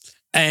Carita.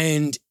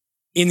 And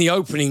in the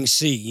opening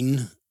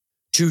scene,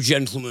 two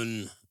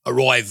gentlemen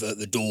arrive at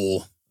the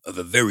door of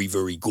a very,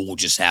 very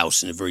gorgeous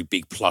house in a very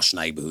big plush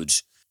neighbourhood,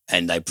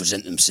 and they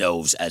present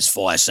themselves as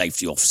fire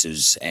safety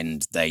officers,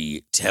 and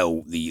they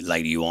tell the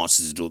lady who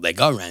answers the door, they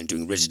go around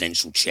doing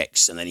residential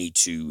checks, and they need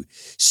to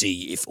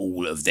see if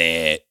all of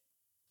their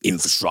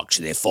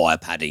infrastructure, their fire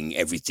padding,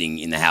 everything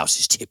in the house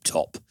is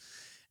tip-top.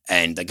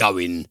 And they go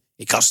in,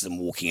 it cuts them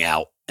walking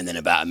out, and then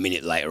about a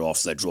minute later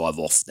after they drive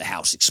off, the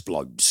house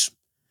explodes.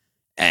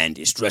 And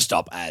it's dressed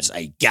up as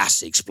a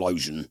gas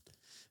explosion.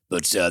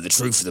 But the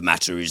truth of the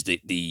matter is that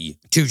the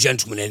two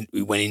gentlemen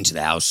who went into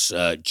the house,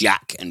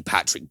 Jack and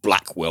Patrick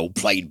Blackwell,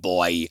 played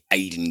by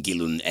Aidan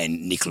Gillen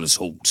and Nicholas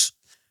Hoult,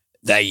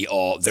 they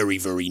are very,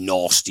 very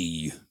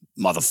nasty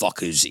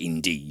motherfuckers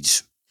indeed.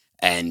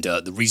 And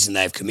the reason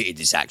they have committed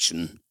this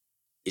action,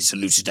 it's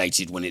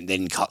elucidated when it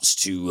then cuts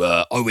to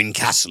Owen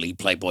Casserly,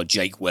 played by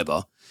Jake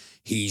Weber.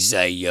 He's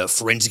a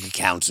forensic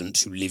accountant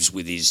who lives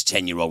with his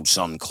 10-year-old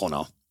son,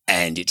 Connor.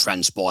 And it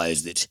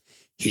transpires that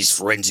his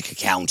forensic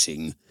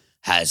accounting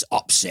has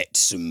upset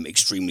some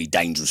extremely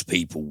dangerous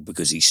people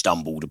because he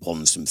stumbled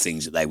upon some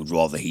things that they would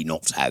rather he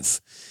not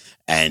have.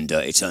 And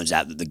it turns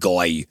out that the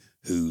guy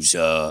whose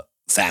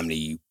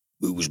family,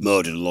 who was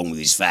murdered along with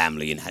his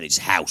family and had his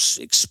house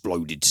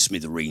exploded to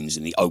smithereens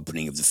in the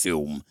opening of the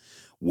film,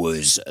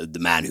 was the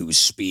man who was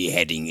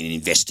spearheading an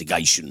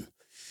investigation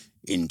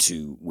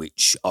into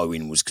which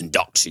Owen was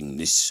conducting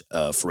this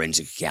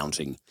forensic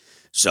accounting.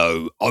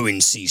 So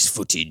Owen sees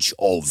footage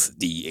of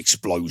the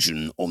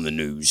explosion on the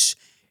news.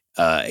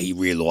 He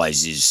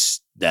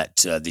realises that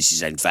this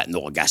is in fact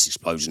not a gas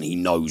explosion. He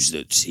knows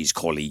that his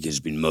colleague has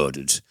been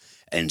murdered.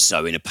 And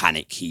so in a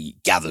panic, he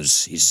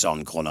gathers his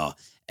son Connor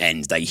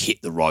and they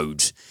hit the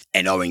road.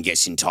 And Owen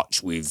gets in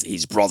touch with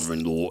his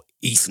brother-in-law,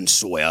 Ethan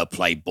Sawyer,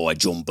 played by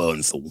John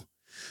Bernthal,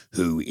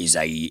 who is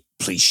a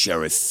police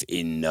sheriff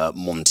in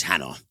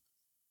Montana.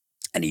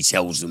 And he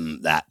tells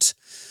them that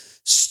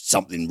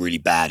something really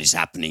bad is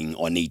happening.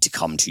 I need to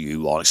come to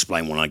you. I'll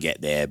explain when I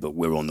get there, but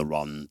we're on the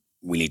run.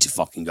 We need to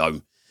fucking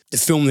go. The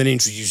film then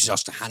introduces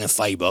us to Hannah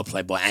Faber,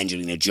 played by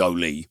Angelina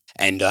Jolie.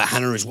 And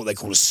Hannah is what they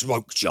call a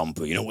smoke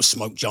jumper. You know what a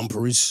smoke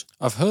jumper is?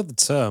 I've heard the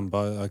term,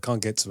 but I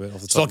can't get to it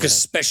off the top of my head. It's like a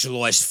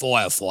specialised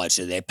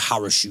firefighter. They're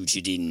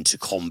parachuted in to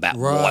combat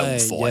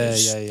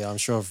wildfires. Yeah. I'm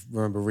sure I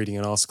remember reading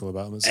an article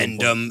about them at some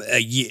point. And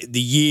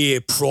the year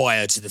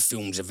prior to the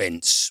film's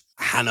events,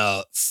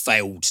 Hannah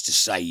failed to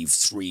save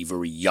three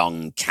very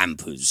young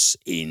campers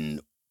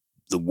in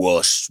the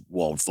worst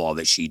wildfire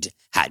that she'd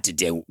had to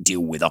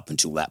deal with up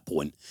until that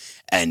point.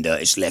 And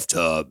it's left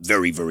her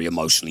very, very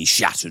emotionally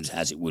shattered,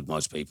 as it would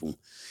most people.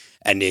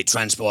 And it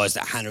transpires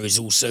that Hannah is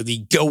also the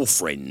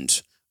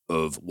girlfriend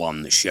of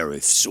one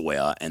Sheriff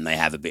Sawyer, and they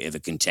have a bit of a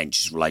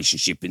contentious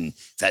relationship. In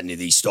fact, near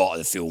the start of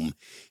the film,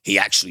 he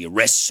actually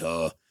arrests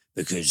her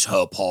because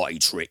her party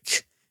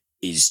trick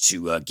is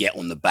to get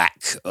on the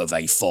back of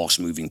a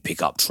fast-moving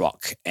pickup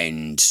truck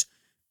and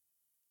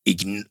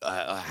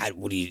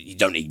you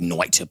don't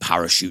ignite a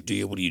parachute, do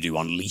you? What do you do?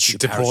 Unleash a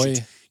Deploy.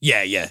 parachute?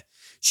 Yeah.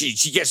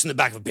 She gets in the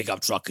back of a pickup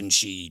truck and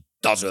she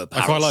does her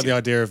parachute. I quite like the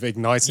idea of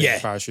igniting the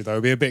parachute, though. It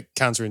would be a bit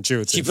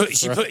counterintuitive. She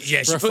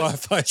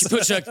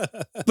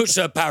puts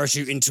her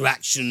parachute into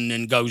action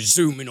and goes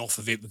zooming off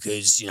of it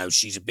because,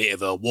 she's a bit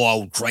of a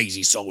wild,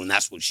 crazy soul, and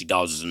that's what she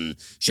does. And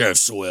Sheriff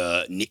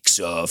Sawyer nicks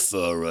her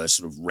for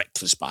sort of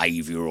reckless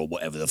behavior or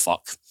whatever the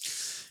fuck.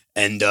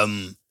 And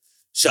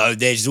so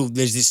there's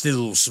this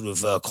little sort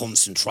of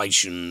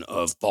concentration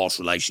of past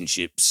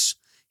relationships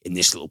in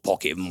this little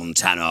pocket of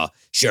Montana.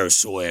 Sheriff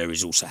Sawyer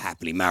is also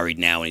happily married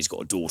now and he's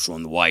got a daughter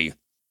on the way.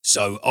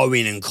 So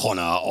Owen and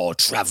Connor are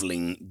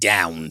travelling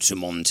down to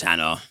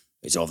Montana.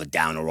 It's either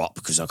down or up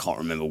because I can't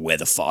remember where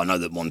the fuck. I know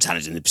that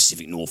Montana's in the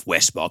Pacific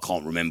Northwest, but I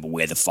can't remember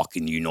where the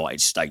fucking United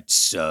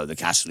States the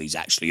Casserleys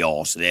actually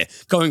are. So they're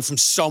going from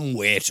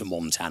somewhere to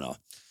Montana.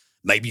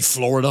 Maybe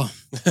Florida.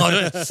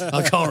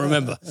 I can't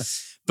remember.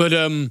 But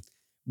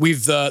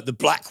with the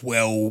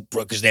Blackwell,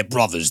 because they're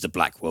brothers, the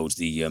Blackwells,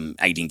 the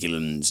Aidan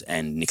Gillen's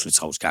and Nicholas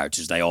Holt's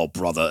characters, they are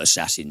brother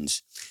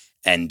assassins.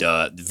 And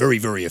very,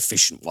 very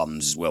efficient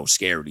ones as well,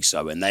 scarily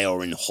so. And they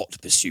are in hot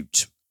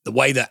pursuit. The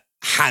way that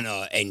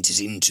Hannah enters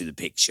into the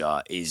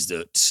picture is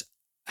that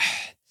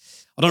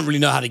I don't really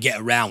know how to get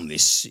around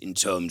this in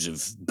terms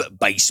of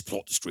base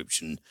plot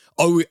description.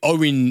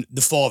 Owen,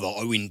 the father,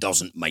 Owen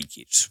doesn't make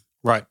it.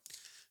 Right.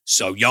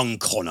 So young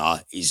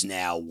Connor is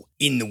now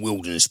in the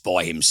wilderness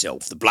by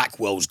himself. The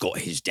Blackwell's got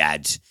his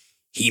dad.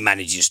 He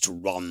manages to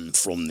run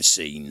from the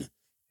scene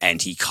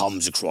and he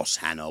comes across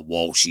Hannah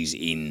while she's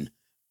in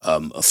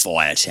a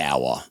fire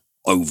tower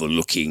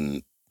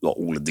overlooking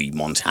all of the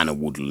Montana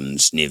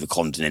woodlands near the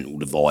Continental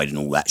Divide and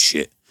all that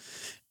shit.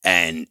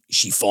 And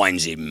she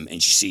finds him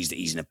and she sees that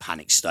he's in a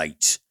panic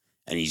state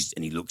and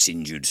he looks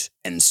injured.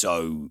 And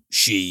so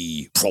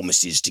she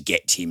promises to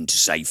get him to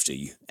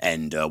safety.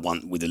 And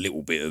with a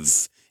little bit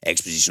of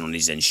exposition on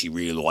his end, she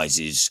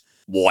realizes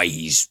why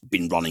he's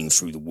been running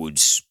through the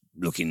woods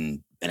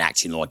looking and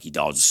acting like he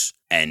does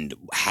and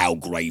how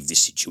grave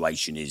this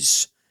situation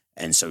is.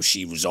 And so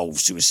she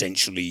resolves to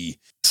essentially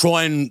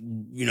try and,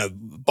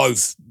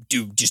 both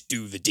do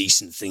the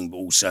decent thing, but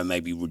also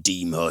maybe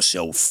redeem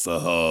herself for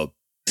her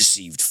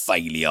perceived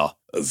failure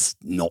of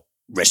not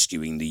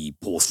rescuing the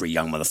poor 3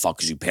 young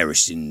motherfuckers who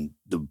perished in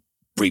the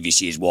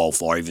previous year's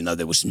wildfire, even though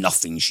there was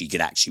nothing she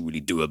could actually really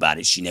do about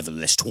it. She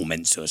nevertheless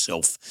torments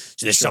herself.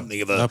 So there's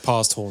something of her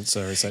past haunts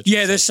her, essentially.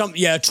 Yeah, there's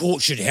a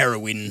tortured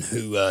heroine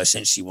who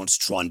essentially wants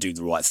to try and do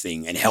the right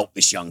thing and help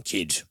this young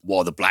kid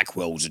while the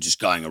Blackwells are just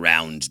going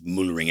around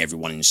mullering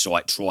everyone in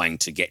sight, trying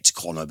to get to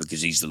Connor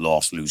because he's the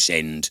last loose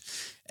end.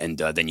 And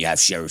then you have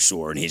Sheriff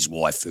Sawyer and his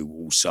wife who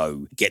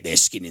also get their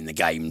skin in the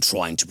game,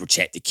 trying to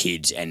protect the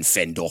kids and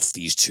fend off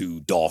these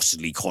 2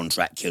 dastardly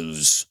contract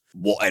killers.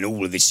 And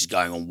all of this is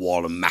going on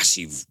while a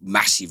massive,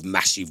 massive,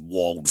 massive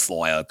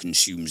wildfire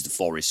consumes the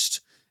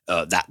forest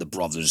that the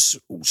brothers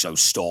also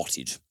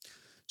started.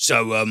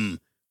 So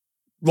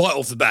right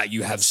off the bat,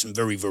 you have some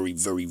very, very,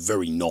 very,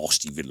 very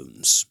nasty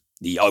villains.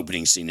 The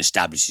opening scene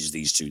establishes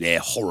these 2. They're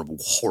horrible,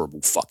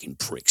 horrible fucking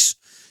pricks.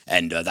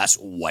 And that's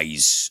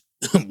always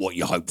what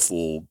you hope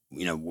for,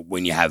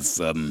 when you have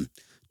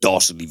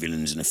dastardly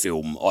villains in a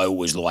film. I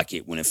always like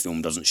it when a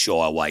film doesn't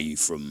shy away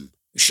from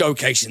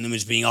showcasing them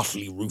as being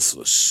utterly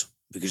ruthless,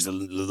 because the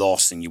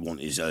last thing you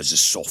want is a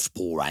soft,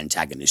 poor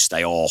antagonist.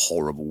 They are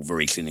horrible,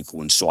 very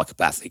clinical and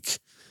psychopathic,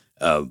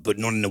 but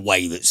not in a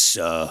way that's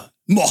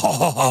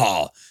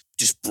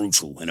just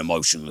brutal and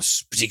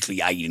emotionless,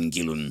 particularly Aidan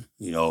Gillen.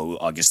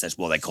 I guess that's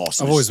why they cast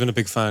him. I've always been a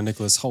big fan of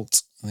Nicholas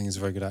Hoult. I think he's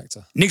a very good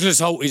actor. Nicholas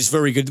Hoult is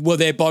very good. Well,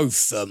 they're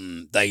both. I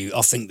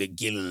think that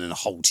Gillen and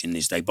Hoult in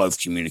this, they both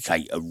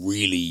communicate a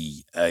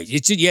really,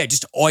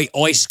 just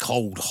ice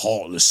cold,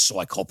 heartless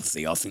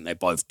psychopathy. I think they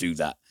both do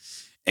that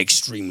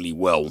extremely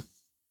well.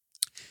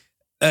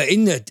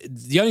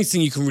 The only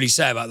thing you can really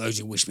say about Those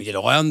Who Wish Me Dead,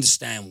 I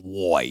understand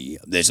why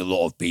there's a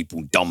lot of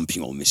people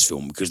dumping on this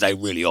film, because they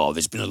really are.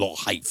 There's been a lot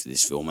of hate for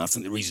this film. And I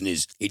think the reason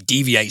is it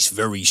deviates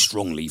very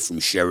strongly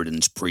from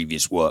Sheridan's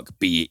previous work,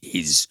 be it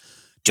his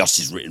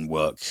written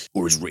work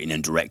or his written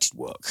and directed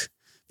work.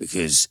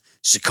 Because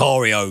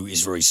Sicario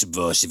is very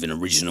subversive and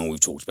original.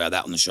 We've talked about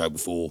that on the show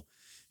before.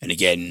 And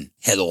again,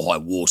 Hell or High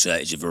Water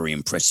is a very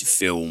impressive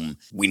film.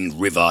 Wind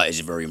River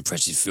is a very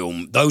impressive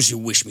film. Those Who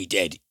Wish Me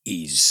Dead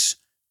is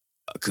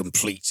a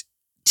complete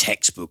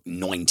textbook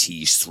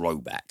 90s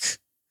throwback.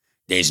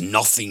 There's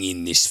nothing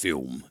in this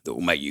film that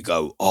will make you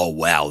go, oh,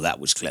 wow, that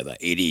was clever.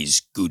 It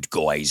is good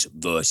guys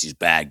versus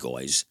bad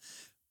guys.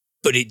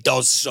 But it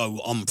does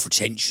so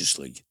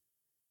unpretentiously.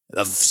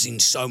 I've seen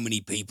so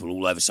many people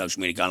all over social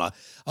media going like,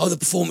 oh, the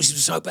performances were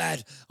so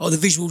bad. Oh, the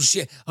visuals,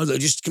 shit. Oh, they're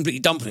just completely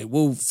dumping it.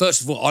 Well,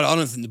 first of all, I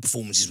don't think the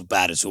performances were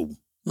bad at all.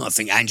 I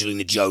think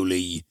Angelina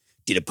Jolie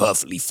did a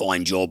perfectly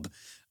fine job.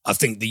 I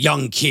think the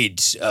young kid,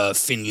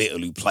 Finn Little,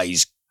 who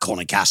plays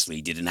Connor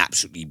Casserly, did an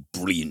absolutely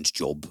brilliant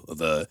job of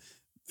a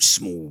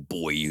small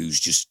boy who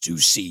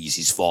sees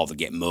his father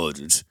get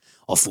murdered.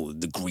 I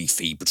thought the grief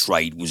he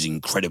portrayed was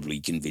incredibly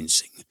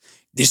convincing.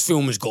 This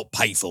film has got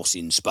pathos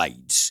in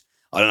spades.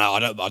 I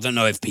don't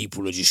know if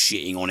people are just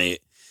shitting on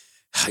it.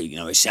 You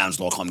know, it sounds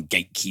like I'm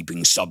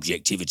gatekeeping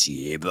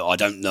subjectivity here, but I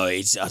don't know.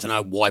 I don't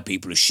know why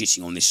people are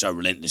shitting on this so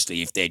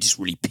relentlessly. If they're just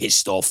really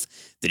pissed off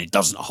that it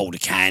doesn't hold a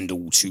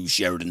candle to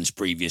Sheridan's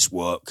previous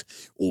work,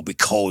 or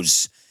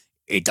because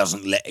it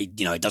doesn't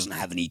it doesn't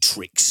have any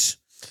tricks.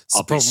 It's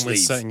the problem with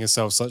setting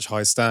yourself such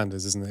high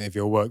standards, isn't it? If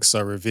your work's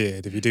so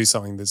revered, if you do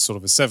something that's sort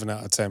of a 7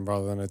 out of 10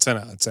 rather than a 10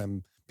 out of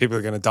 10, people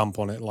are going to dump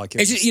on it like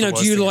it's the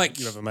worst thing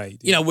you ever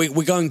made. You know,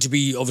 we're going to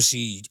be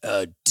obviously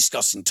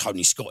discussing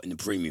Tony Scott in the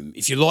premium.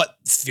 If you like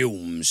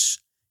films,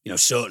 you know,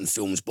 certain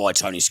films by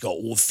Tony Scott,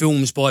 or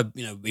films by,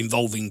 you know,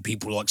 involving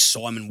people like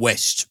Simon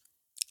West,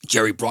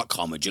 Jerry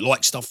Bruckheimer, do you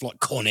like stuff like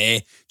Con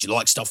Air? Do you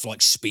like stuff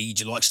like Speed?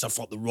 Do you like stuff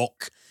like The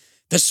Rock?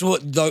 That's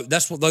what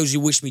Those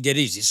Who Wish Me Dead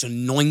is. It's a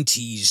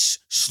 90s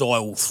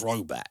style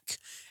throwback.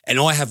 And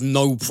I have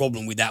no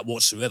problem with that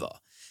whatsoever.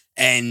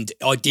 And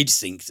I did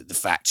think that the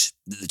fact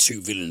that the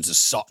two villains are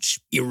such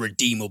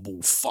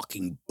irredeemable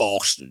fucking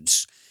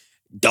bastards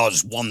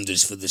does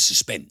wonders for the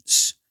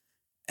suspense.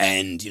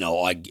 And, you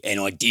know, I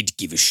did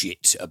give a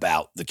shit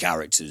about the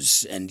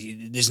characters, and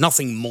there's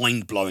nothing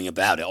mind-blowing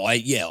about it.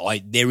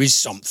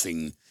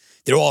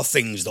 There are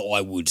things that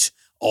I would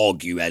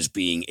argue as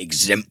being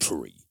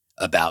exemplary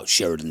about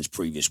Sheridan's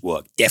previous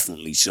work.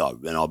 Definitely so,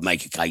 and I'd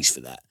make a case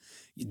for that.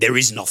 There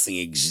is nothing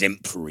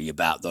exemplary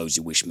about Those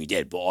Who Wish Me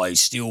Dead, but I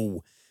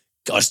still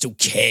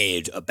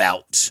cared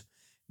about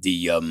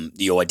the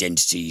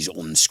identities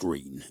on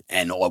screen,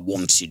 and I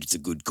wanted the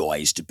good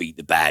guys to beat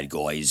the bad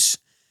guys.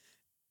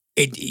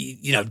 I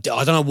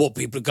don't know what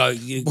people go.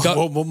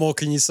 What more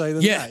can you say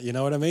than that? You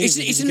know what I mean? If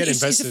you get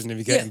invested and if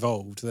you get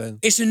involved, then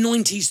it's a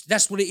 90s.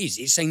 That's what it is.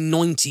 It's a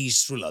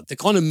 90s thriller, the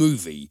kind of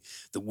movie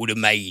that would have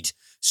made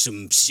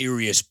some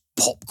serious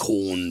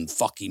popcorn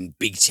fucking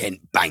big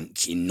tent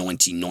bank in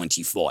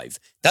 1995.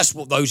 That's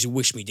what Those Who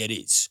Wish Me Dead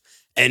is.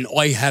 And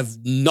I have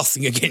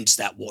nothing against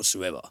that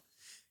whatsoever.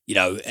 You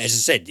know, as I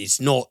said,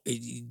 it's not,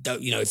 you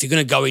know, if you're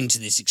going to go into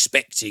this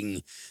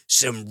expecting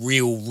some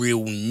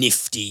real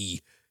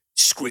nifty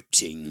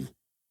scripting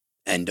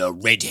and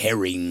red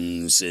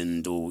herrings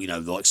or, you know,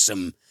 like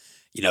some,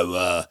 you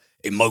know,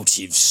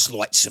 emotive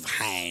sleights of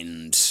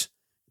hand,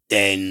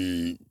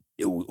 then,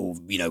 or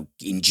you know,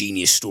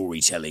 ingenious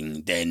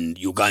storytelling, then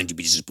you're going to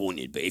be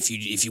disappointed. But if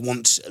you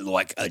want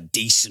like a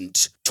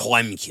decent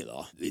time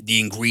killer, the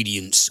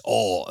ingredients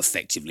are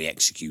effectively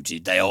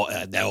executed. They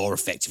are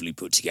effectively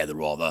put together.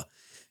 Rather,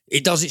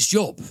 it does its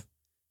job.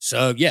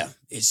 So yeah,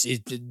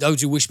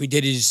 Those Who Wish Me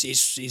Dead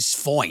is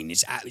fine.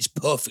 It's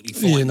perfectly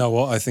fine. You know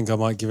what? I think I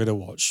might give it a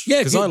watch. Yeah,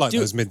 because I like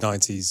those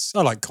mid-90s.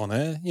 I like Con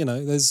Air. You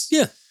know,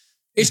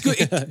 It's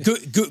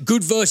good.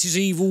 Good versus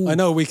evil. I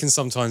know we can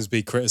sometimes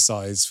be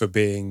criticised for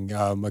being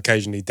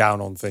occasionally down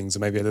on things or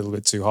maybe a little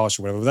bit too harsh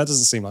or whatever, but that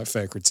doesn't seem like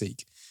fair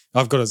critique.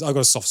 I've got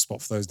a soft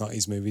spot for those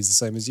 90s movies, the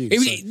same as you.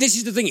 This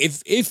is the thing.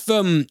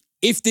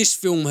 If this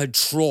film had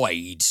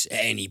tried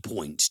at any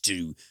point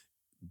to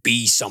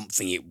be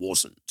something it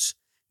wasn't,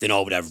 then I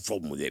would have a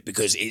problem with it,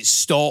 because it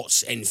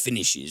starts and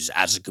finishes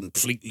as a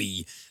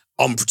completely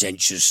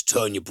unpretentious,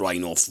 turn your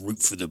brain off, root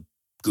for the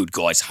good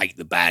guys, hate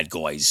the bad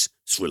guys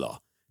thriller.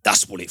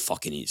 That's what it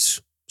fucking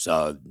is.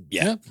 So,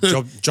 yeah.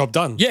 Job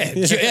done.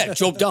 Yeah,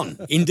 job done.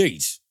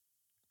 Indeed.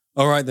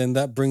 All right, then.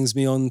 That brings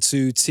me on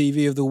to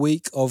TV of the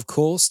week, of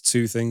course.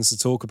 2 things to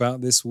talk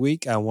about this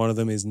week, and one of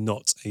them is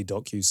not a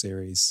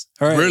docuseries.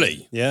 Right.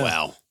 Really? Yeah.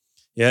 Wow.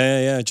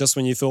 Yeah. Just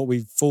when you thought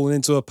we'd fallen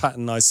into a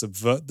pattern, I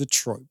subvert the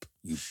trope.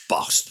 You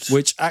bust.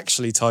 Which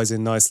actually ties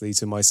in nicely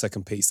to my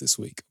second piece this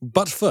week.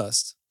 But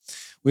first,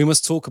 we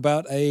must talk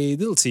about a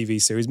little TV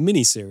series,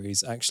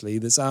 mini-series actually,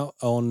 that's out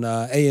on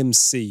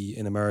AMC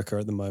in America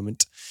at the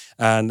moment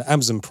and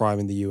Amazon Prime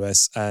in the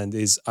US, and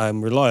is,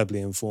 I'm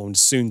reliably informed,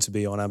 soon to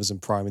be on Amazon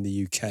Prime in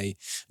the UK. And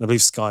I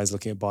believe Sky is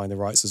looking at buying the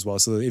rights as well.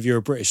 So if you're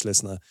a British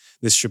listener,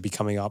 this should be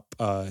coming up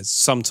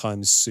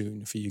sometime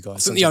soon for you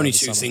guys. I think the only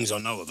 2 things I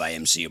know of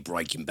AMC are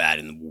Breaking Bad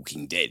and The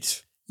Walking Dead.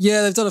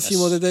 Yeah, they've done a few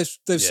more. They've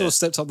sort of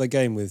stepped up their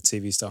game with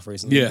TV stuff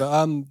recently. Yeah.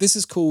 But this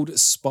is called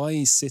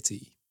Spy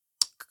City.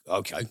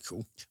 Okay,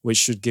 cool. Which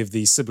should give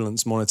the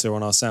sibilance monitor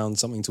on our sound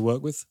something to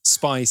work with.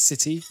 Spy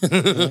City.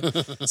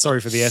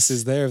 Sorry for the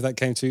S's there if that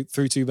came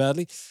through too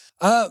badly.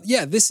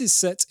 This is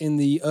set in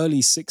the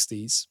early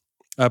 60s,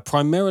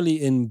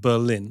 primarily in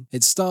Berlin.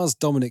 It stars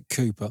Dominic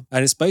Cooper,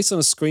 and it's based on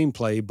a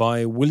screenplay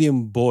by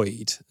William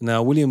Boyd.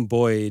 Now, William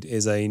Boyd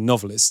is a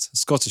novelist, a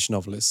Scottish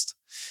novelist,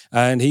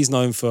 and he's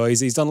known for,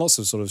 he's done lots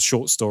of sort of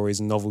short stories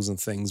and novels and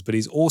things, but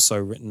he's also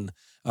written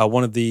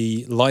one of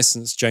the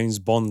licensed James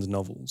Bond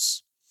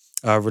novels,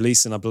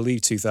 released in, I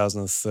believe,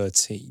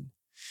 2013.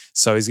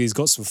 So he's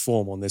got some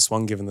form on this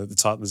one, given that the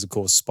title is, of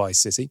course, Spy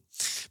City.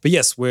 But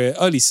yes, we're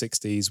early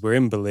 60s. We're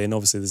in Berlin.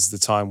 Obviously, this is the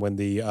time when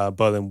the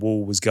Berlin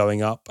Wall was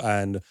going up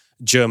and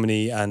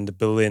Germany and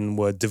Berlin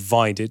were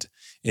divided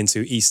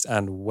into East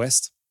and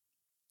West.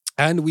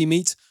 And we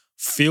meet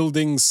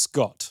Fielding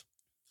Scott.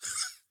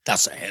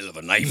 That's a hell of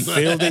a name.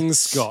 Fielding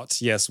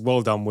Scott. Yes,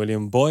 well done,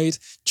 William Boyd.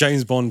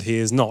 James Bond he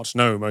is not.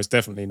 No, most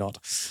definitely not.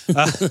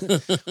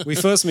 We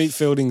first meet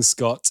Fielding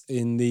Scott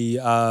in the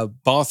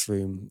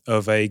bathroom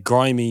of a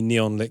grimy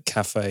neon-lit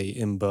cafe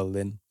in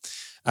Berlin.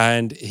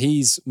 And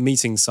he's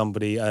meeting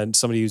somebody, and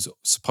somebody who's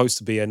supposed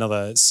to be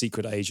another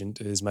secret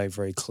agent, it is made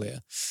very clear.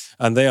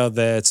 And they are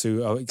there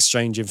to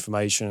exchange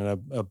information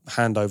and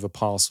hand over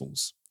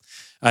parcels.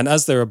 And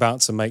as they're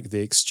about to make the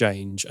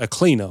exchange, a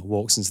cleaner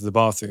walks into the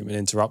bathroom and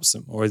interrupts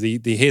them, or he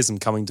hears them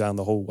coming down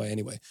the hallway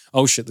anyway.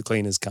 Oh shit, the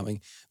cleaner's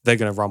coming. They're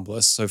going to rumble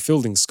us. So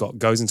Fielding Scott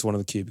goes into one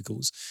of the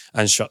cubicles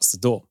and shuts the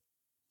door.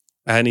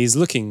 And he's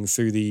looking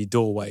through the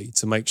doorway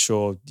to make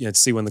sure, to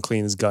see when the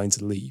cleaner's going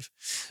to leave.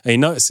 And he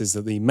notices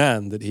that the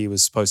man that he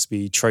was supposed to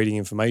be trading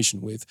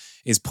information with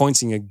is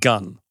pointing a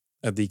gun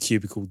at the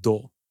cubicle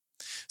door.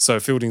 So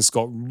Fielding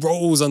Scott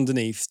rolls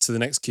underneath to the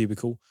next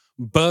cubicle,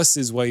 bursts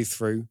his way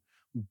through,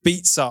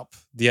 beats up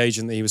the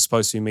agent that he was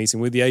supposed to be meeting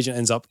with. The agent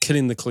ends up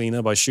killing the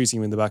cleaner by shooting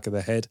him in the back of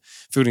the head.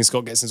 Fielding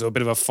Scott gets into a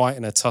bit of a fight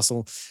and a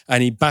tussle,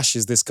 and he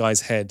bashes this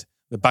guy's head,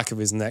 the back of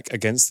his neck,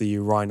 against the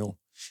urinal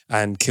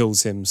and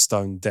kills him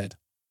stone dead.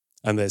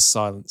 And there's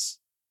silence.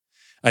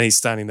 And he's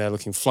standing there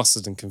looking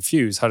flustered and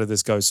confused. How did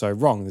this go so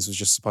wrong? This was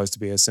just supposed to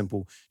be a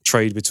simple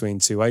trade between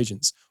two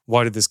agents.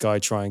 Why did this guy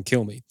try and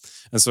kill me?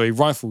 And so he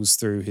rifles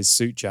through his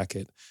suit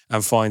jacket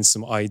and finds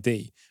some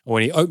ID. And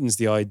when he opens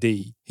the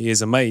ID, he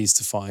is amazed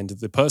to find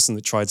that the person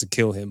that tried to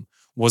kill him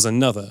was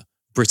another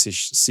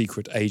British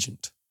secret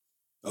agent.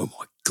 Oh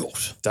my God.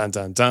 Dan,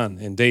 dan, dan,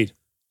 indeed.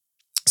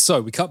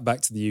 So we cut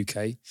back to the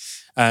UK,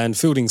 and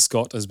Fielding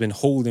Scott has been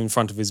hauled in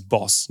front of his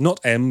boss, not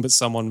M, but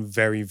someone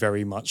very,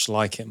 very much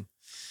like him.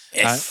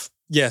 F.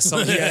 Yes,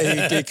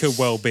 it could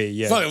well be,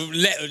 yeah.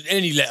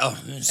 Any letter.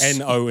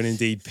 N-O and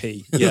indeed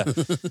P, yeah.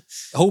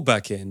 Hauled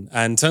back in,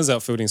 and turns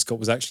out Fielding Scott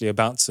was actually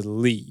about to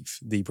leave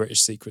the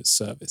British Secret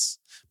Service.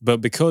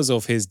 But because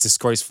of his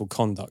disgraceful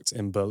conduct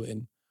in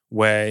Berlin,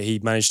 where he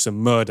managed to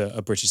murder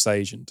a British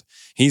agent,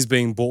 he's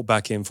being brought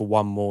back in for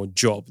one more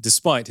job,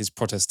 despite his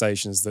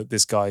protestations that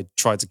this guy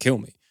tried to kill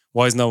me.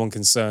 Why is no one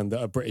concerned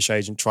that a British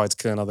agent tried to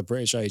kill another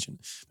British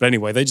agent? But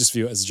anyway, they just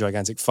view it as a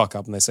gigantic fuck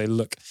up, and they say,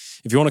 look,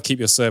 if you want to keep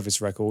your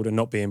service record and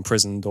not be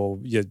imprisoned or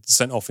you're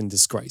sent off in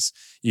disgrace,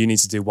 you need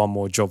to do one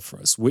more job for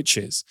us, which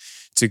is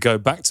to go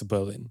back to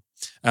Berlin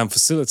and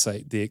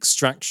facilitate the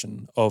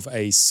extraction of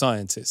a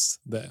scientist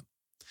there.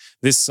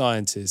 This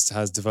scientist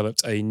has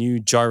developed a new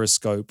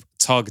gyroscope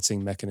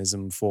targeting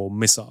mechanism for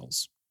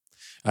missiles.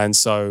 And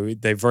so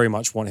they very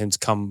much want him to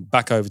come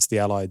back over to the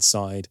Allied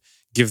side,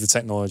 give the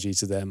technology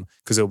to them,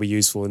 because it'll be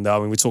useful. And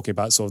we're talking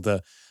about sort of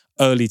the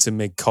early to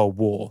mid Cold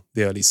War,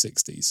 the early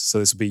 60s. So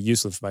this will be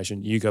useful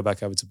information. You go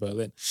back over to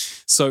Berlin.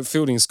 So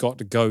Fielding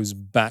Scott goes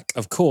back.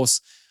 Of course,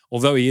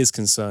 although he is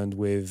concerned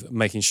with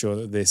making sure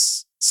that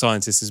this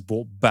scientist is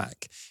brought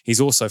back, he's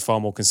also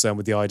far more concerned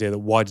with the idea that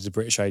why did a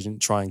British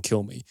agent try and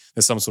kill me?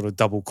 There's some sort of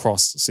double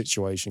cross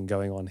situation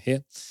going on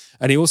here.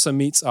 And he also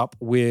meets up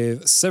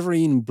with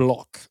Séverine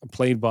Bloch,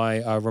 played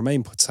by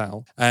Romain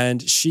Poital,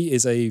 and she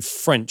is a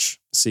French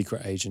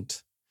secret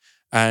agent.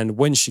 And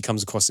when she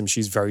comes across him,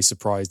 she's very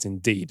surprised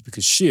indeed,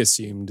 because she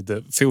assumed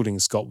that Fielding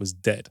Scott was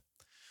dead.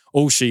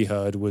 All she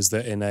heard was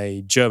that in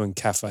a German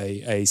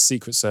cafe, a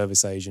Secret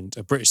Service agent,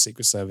 a British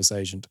Secret Service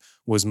agent,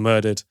 was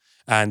murdered.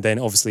 And then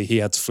obviously he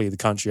had to flee the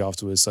country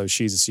afterwards, so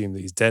she's assumed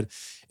that he's dead.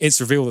 It's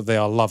revealed that they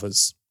are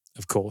lovers,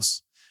 of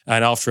course.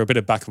 And after a bit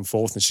of back and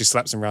forth, and she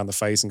slaps him around the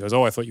face and goes,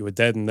 oh, I thought you were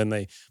dead. And then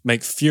they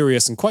make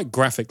furious and quite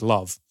graphic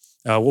love,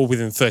 all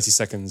within 30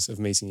 seconds of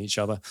meeting each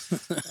other.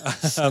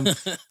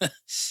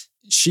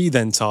 She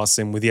then tasks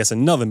him with yet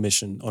another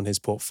mission on his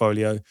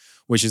portfolio,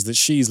 which is that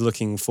she's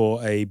looking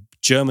for a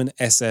German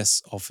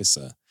SS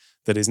officer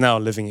that is now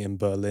living in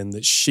Berlin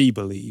that she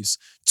believes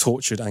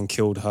tortured and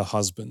killed her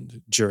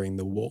husband during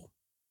the war.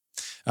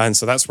 And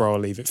so that's where I'll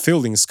leave it.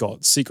 Fielding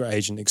Scott, secret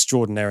agent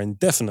extraordinaire and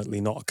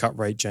definitely not a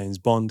cut-rate James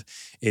Bond,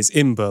 is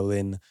in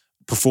Berlin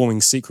performing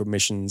secret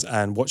missions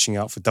and watching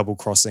out for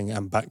double-crossing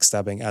and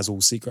backstabbing, as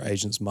all secret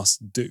agents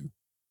must do.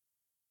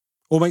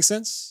 All make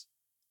sense?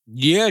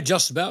 Yeah,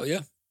 just about,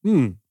 yeah.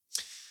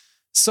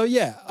 So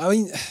yeah, I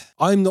mean,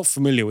 I'm not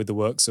familiar with the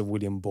works of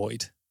William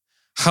Boyd.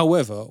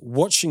 However,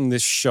 watching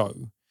this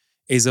show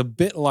is a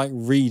bit like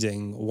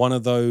reading one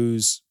of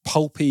those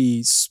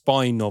pulpy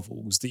spy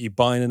novels that you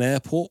buy in an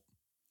airport.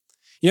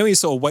 You know, you're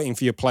sort of waiting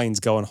for your plane to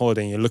go on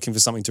holiday and you're looking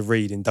for something to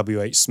read in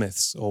W.H.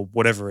 Smith's or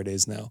whatever it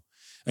is now.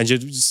 And you're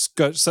just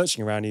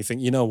searching around and you think,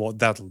 you know what,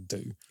 that'll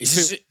do.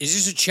 Is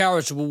this a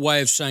charitable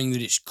way of saying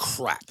that it's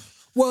crap?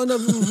 Well, no,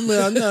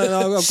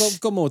 I've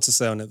got more to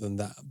say on it than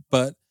that.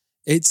 But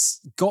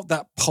it's got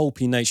that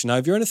pulpy nature. Now,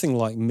 if you're anything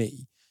like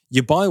me,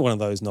 you buy one of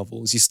those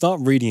novels, you start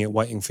reading it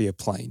waiting for your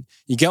plane.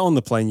 You get on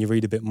the plane, you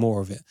read a bit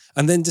more of it.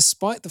 And then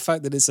despite the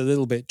fact that it's a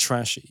little bit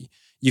trashy,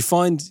 you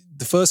find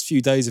the first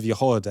few days of your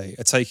holiday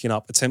are taken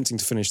up attempting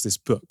to finish this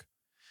book.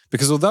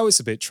 Because although it's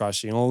a bit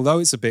trashy, and although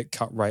it's a bit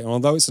cut rate, and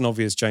although it's an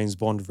obvious James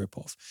Bond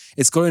ripoff,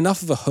 it's got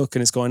enough of a hook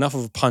and it's got enough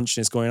of a punch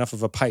and it's got enough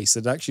of a pace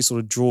that it actually sort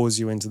of draws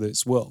you into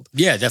this world.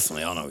 Yeah,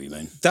 definitely. I know what you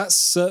mean. That's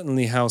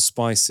certainly how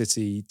Spy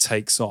City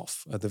takes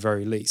off, at the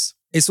very least.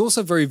 It's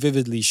also very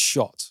vividly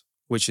shot,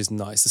 which is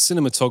nice. The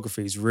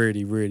cinematography is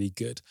really, really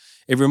good.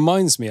 It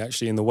reminds me,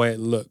 actually, in the way it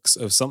looks,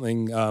 of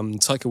something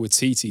Taika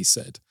Waititi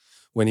said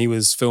when he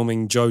was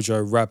filming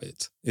Jojo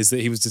Rabbit, is that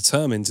he was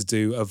determined to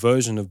do a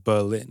version of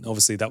Berlin.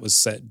 Obviously, that was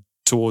set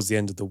towards the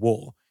end of the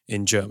war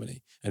in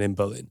Germany and in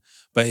Berlin.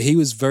 But he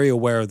was very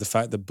aware of the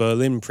fact that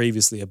Berlin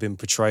previously had been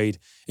portrayed,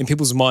 in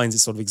people's minds, it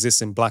sort of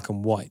exists in black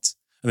and white.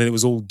 And then it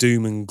was all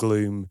doom and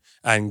gloom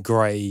and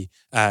grey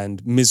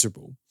and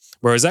miserable.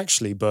 Whereas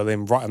actually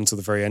Berlin, right up until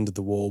the very end of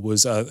the war,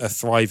 was a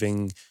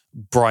thriving,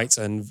 bright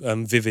and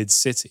vivid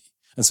city.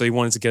 And so he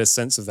wanted to get a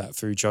sense of that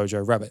through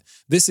Jojo Rabbit.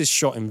 This is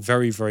shot in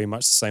very, very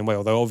much the same way,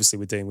 although obviously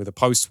we're dealing with a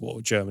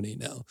post-war Germany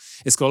now.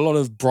 It's got a lot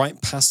of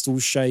bright pastel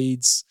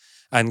shades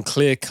and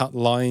clear-cut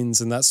lines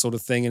and that sort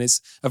of thing. And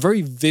it's a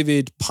very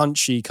vivid,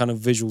 punchy kind of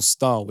visual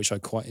style, which I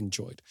quite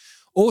enjoyed.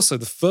 Also,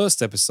 the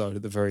first episode,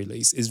 at the very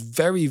least, is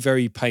very,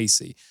 very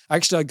pacey.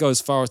 Actually, I'd go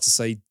as far as to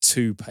say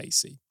too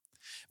pacey.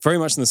 Very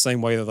much in the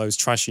same way that those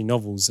trashy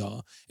novels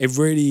are. It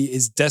really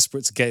is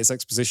desperate to get its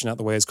exposition out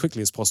the way as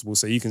quickly as possible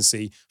so you can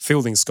see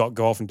Fielding Scott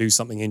go off and do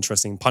something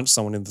interesting, punch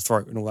someone in the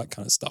throat and all that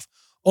kind of stuff.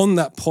 On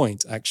that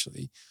point,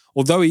 actually,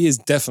 although he is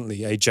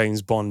definitely a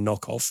James Bond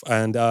knockoff,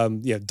 and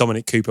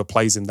Dominic Cooper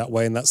plays him that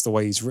way, and that's the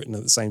way he's written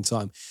at the same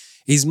time,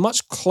 he's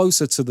much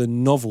closer to the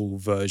novel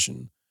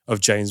version of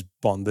James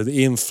Bond, the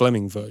Ian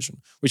Fleming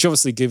version, which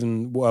obviously,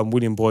 given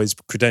William Boyd's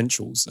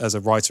credentials as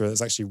a writer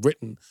that's actually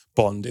written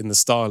Bond in the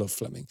style of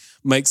Fleming,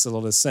 makes a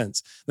lot of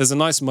sense. There's a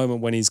nice moment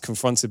when he's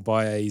confronted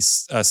by a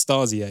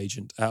Stasi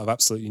agent out of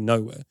absolutely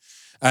nowhere.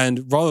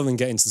 And rather than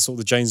get into the sort of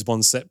the James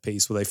Bond set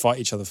piece where they fight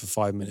each other for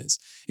 5 minutes,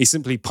 he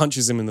simply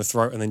punches him in the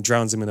throat and then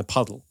drowns him in a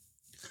puddle.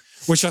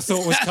 Which I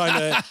thought was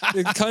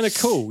kind of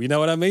cool. You know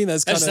what I mean?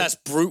 That's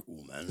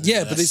brutal, man.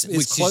 Yeah, but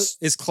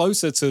it's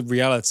closer to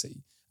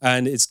reality.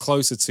 And it's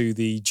closer to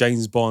the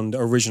James Bond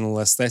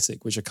original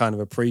aesthetic, which I kind of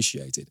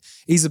appreciated.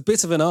 He's a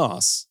bit of an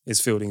arse, is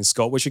Fielding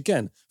Scott, which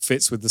again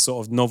fits with the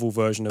sort of novel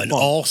version of Bond. An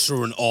arse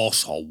or an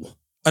arsehole?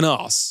 An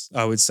arse,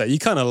 I would say. You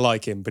kind of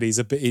like him, but he's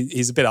a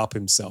bit up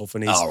himself,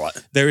 and right.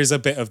 There is a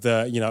bit of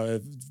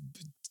the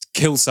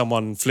kill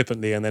someone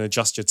flippantly and then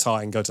adjust your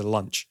tie and go to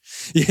lunch.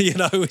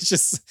 It's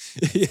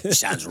just...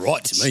 Sounds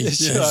right to me.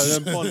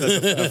 Bond does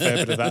a fair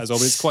bit of that as well,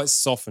 but it's quite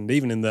softened.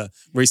 Even in the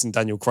recent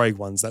Daniel Craig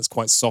ones, that's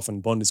quite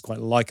softened. Bond is quite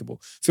likeable.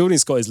 Fielding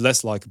Scott is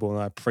less likeable,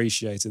 and I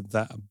appreciated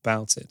that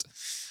about it.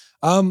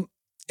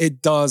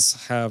 It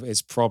does have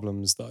its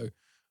problems, though.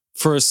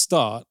 For a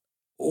start,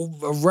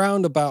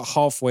 around about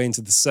halfway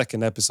into the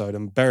second episode,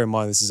 and bear in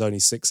mind this is only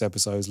 6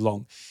 episodes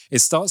long, it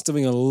starts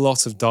doing a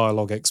lot of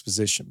dialogue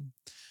exposition.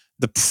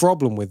 The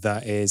problem with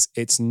that is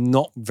it's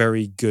not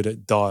very good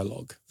at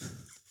dialogue.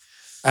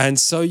 And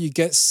so you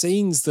get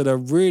scenes that are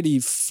really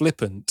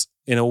flippant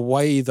in a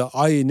way that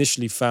I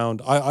initially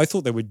found, I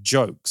thought they were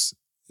jokes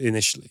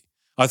initially.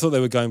 I thought they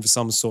were going for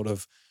some sort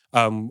of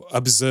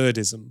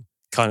absurdism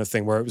kind of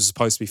thing where it was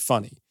supposed to be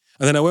funny.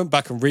 And then I went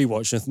back and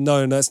rewatched and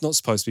thought, no, it's not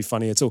supposed to be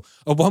funny at all.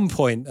 At one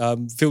point,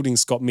 Fielding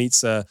Scott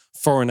meets a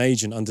foreign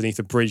agent underneath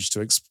a bridge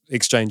to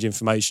exchange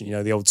information,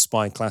 the old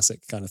spy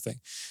classic kind of thing.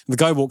 And the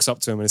guy walks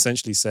up to him and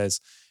essentially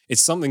says,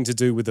 it's something to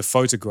do with the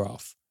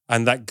photograph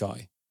and that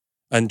guy.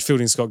 And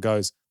Fielding Scott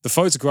goes, the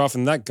photograph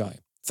and that guy.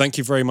 Thank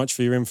you very much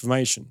for your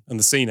information. And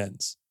the scene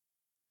ends.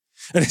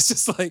 And it's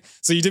just like,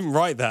 so you didn't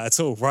write that at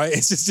all, right?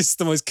 It's just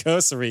the most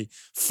cursory,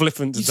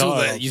 flippant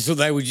dialogue. You thought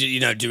they were,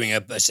 doing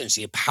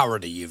essentially a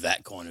parody of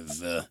that kind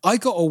of... I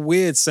got a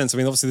weird sense. I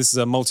mean, obviously this is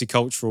a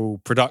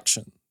multicultural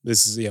production.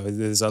 This is,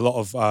 there's a lot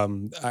of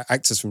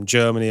actors from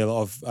Germany, a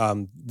lot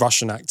of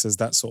Russian actors,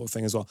 that sort of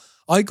thing as well.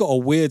 I got a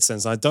weird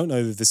sense, I don't know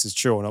if this is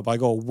true or not, but I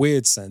got a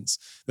weird sense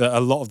that a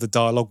lot of the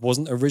dialogue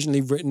wasn't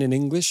originally written in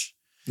English.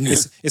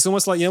 It's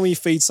almost like, when you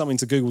feed something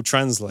to Google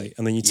Translate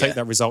and then you take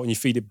that result and you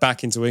feed it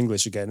back into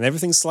English again and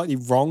everything's slightly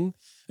wrong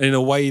and in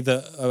a way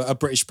that a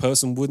British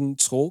person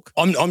wouldn't talk.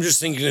 I'm just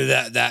thinking of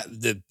that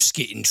the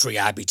skit in Tree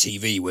Abbey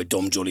TV where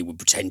Dom Jolly would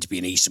pretend to be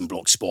an Eastern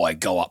Bloc spy,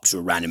 go up to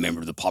a random member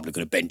of the public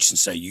on a bench and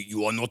say,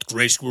 you are not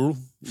Grey Squirrel.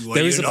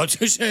 There is a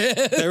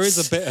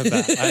bit of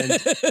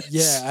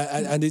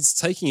that. And it's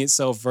taking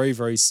itself very,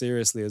 very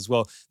seriously as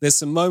well. There's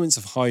some moments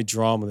of high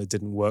drama that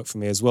didn't work for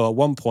me as well. At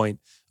one point,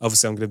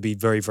 obviously I'm going to be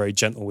very, very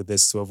gentle with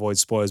this to avoid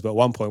spoilers, but at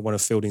one point one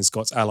of Fielding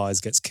Scott's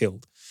allies gets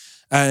killed.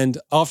 And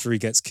after he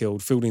gets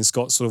killed, Fielding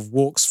Scott sort of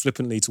walks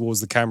flippantly towards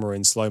the camera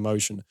in slow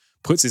motion,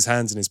 puts his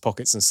hands in his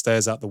pockets and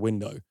stares out the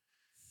window.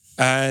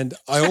 And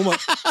I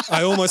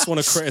almost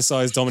want to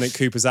criticize Dominic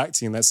Cooper's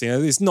acting in that scene.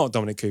 It's not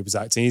Dominic Cooper's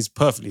acting. He's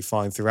perfectly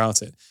fine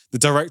throughout it. The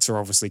director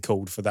obviously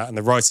called for that and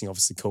the writing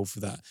obviously called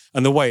for that.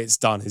 And the way it's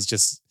done is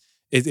just,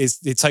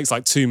 it takes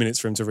like 2 minutes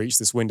for him to reach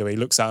this window. He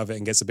looks out of it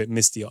and gets a bit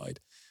misty-eyed.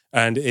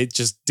 And it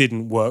just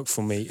didn't work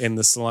for me in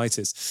the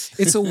slightest.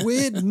 It's a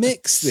weird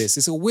mix, this.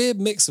 It's a weird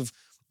mix of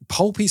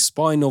pulpy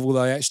spy novel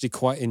that I actually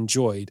quite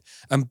enjoyed,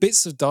 and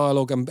bits of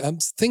dialogue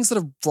and things that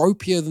are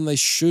ropier than they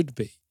should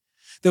be.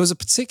 There was a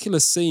particular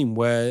scene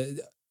where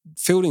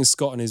Fielding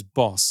Scott and his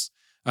boss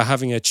are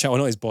having a chat, well,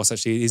 not his boss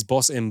actually, his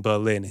boss in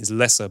Berlin, his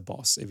lesser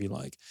boss, if you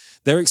like.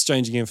 They're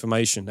exchanging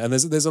information, and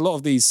there's a lot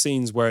of these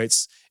scenes where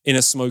it's in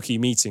a smoky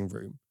meeting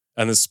room,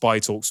 and the spy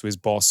talks to his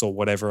boss or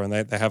whatever, and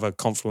they have a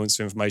confluence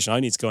of information. I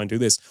need to go and do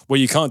this. Well,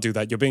 you can't do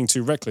that. You're being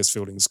too reckless,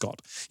 Fielding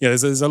Scott.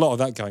 There's a lot of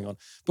that going on.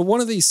 But one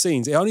of these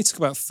scenes, it only took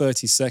about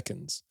 30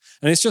 seconds,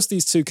 and it's just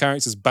these two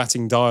characters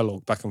batting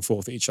dialogue back and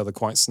forth at each other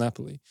quite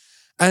snappily.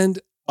 And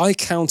I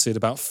counted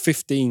about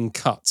 15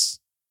 cuts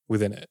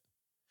within it.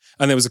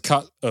 And there was a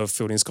cut of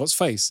Fielding Scott's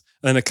face,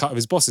 and then a cut of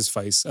his boss's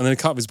face, and then a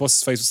cut of his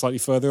boss's face was slightly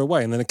further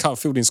away, and then a cut of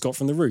Fielding Scott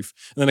from the roof,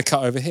 and then a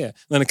cut over here,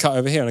 and then a cut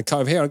over here, and a cut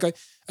over here.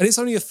 And it's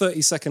only a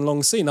 30-second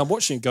long scene. I'm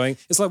watching it going,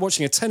 it's like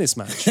watching a tennis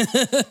match.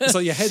 It's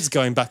like your head's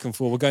going back and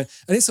forth. And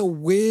it's a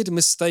weird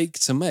mistake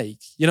to make.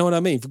 You know what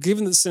I mean?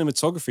 Given that the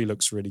cinematography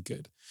looks really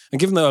good, and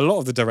given that a lot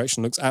of the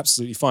direction looks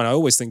absolutely fine, I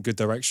always think good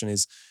direction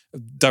is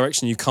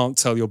direction you can't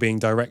tell you're being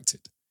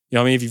directed. You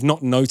know what I mean? If you've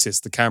not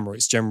noticed the camera,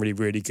 it's generally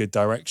really good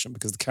direction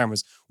because the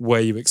camera's where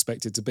you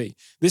expect it to be.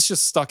 This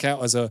just stuck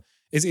out as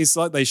it's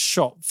like they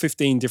shot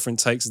 15 different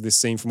takes of this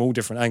scene from all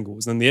different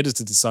angles, and then the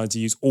editor decided to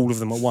use all of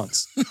them at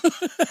once.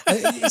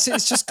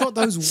 It's just got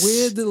those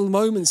weird little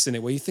moments in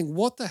it where you think,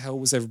 what the hell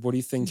was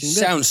everybody thinking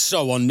there? Sounds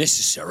so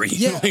unnecessary.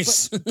 Yeah,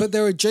 but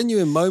there are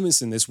genuine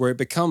moments in this where it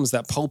becomes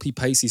that pulpy,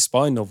 pacey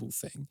spy novel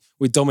thing,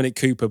 with Dominic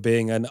Cooper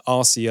being an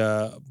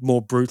arsier,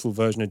 more brutal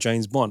version of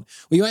James Bond,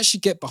 where you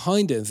actually get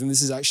behind it and think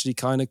this is actually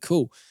kind of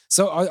cool.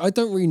 So I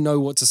don't really know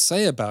what to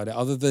say about it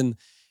other than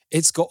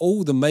it's got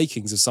all the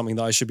makings of something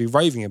that I should be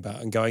raving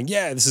about and going,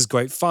 yeah, this is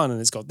great fun, and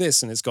it's got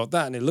this and it's got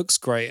that and it looks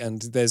great,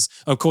 and there's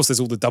all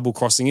the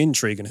double-crossing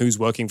intrigue and who's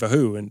working for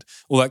who and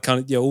all that kind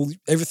of,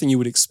 everything you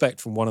would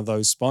expect from one of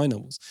those spy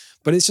novels.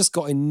 But it's just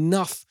got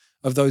enough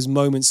of those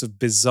moments of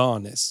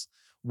bizarreness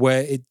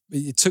where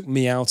it took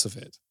me out of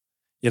it,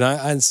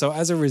 and so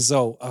as a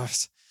result,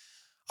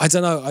 I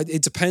don't know,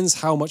 it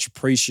depends how much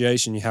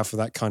appreciation you have for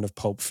that kind of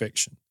pulp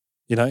fiction.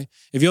 If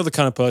you're the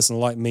kind of person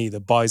like me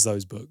that buys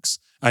those books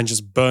and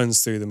just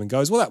burns through them and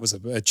goes, well, that was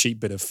a cheap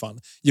bit of fun,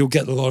 you'll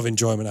get a lot of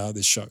enjoyment out of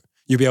this show.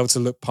 You'll be able to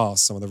look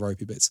past some of the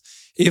ropey bits.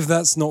 If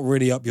that's not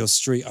really up your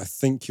street, I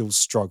think you'll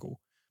struggle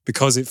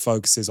because it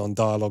focuses on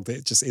dialogue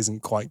that just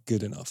isn't quite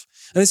good enough.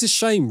 And it's a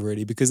shame,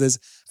 really, because there's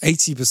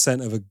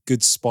 80% of a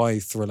good spy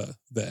thriller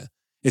there.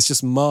 It's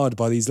just marred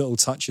by these little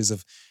touches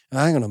of,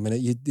 hang on a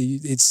minute,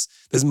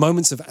 there's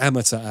moments of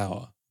amateur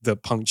hour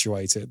that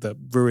punctuate it, that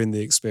ruin the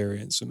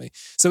experience for me.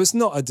 So it's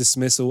not a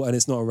dismissal and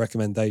it's not a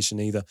recommendation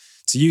either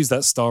to use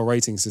that star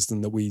rating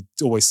system that we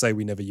always say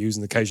we never use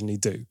and occasionally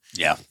do.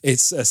 Yeah.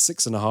 It's a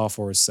 6.5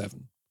 or a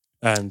 7.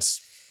 And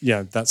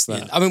that's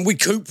that. Yeah. I mean, with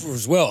Cooper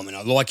as well. I mean,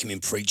 I like him in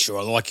Preacher.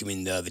 I like him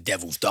in The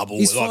Devil's Double.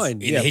 He's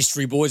fine. In The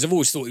History Boys, I've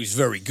always thought he was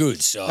very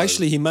good. So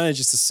actually, he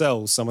manages to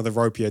sell some of the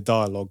ropier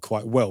dialogue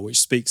quite well, which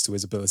speaks to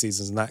his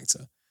abilities as an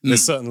actor.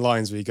 There's certain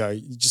lines where you go,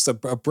 just a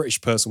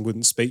British person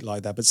wouldn't speak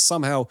like that, but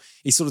somehow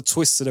he sort of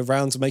twists it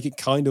around to make it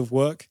kind of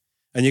work.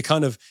 And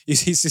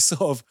he's just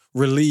sort of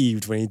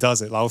relieved when he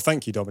does it. Like, oh,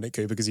 thank you, Dominic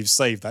Cooper, because you've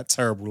saved that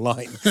terrible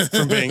line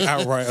from being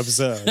outright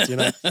absurd,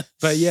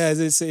 But yeah,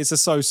 it's a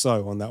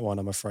so-so on that one,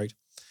 I'm afraid.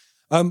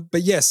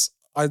 But yes,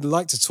 I'd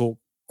like to talk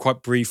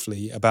quite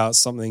briefly about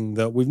something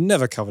that we've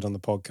never covered on the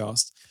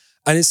podcast.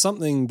 And it's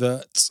something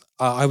that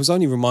I was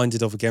only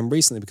reminded of again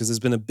recently because there's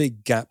been a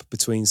big gap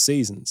between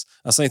seasons.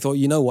 I suddenly thought,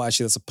 you know what,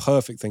 actually that's a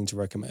perfect thing to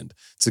recommend,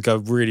 to go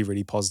really,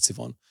 really positive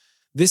on.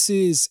 This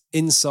is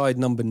Inside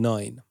Number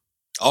 9.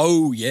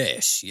 Oh,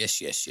 yes.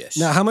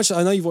 Now,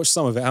 I know you've watched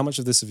some of it. How much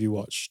of this have you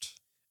watched?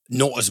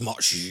 Not as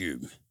much as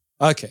you.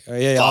 Okay.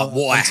 Yeah. But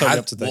what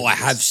I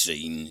have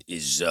seen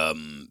is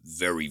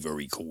very,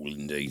 very cool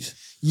indeed.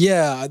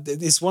 Yeah,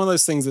 it's one of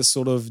those things that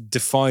sort of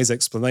defies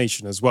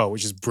explanation as well,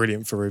 which is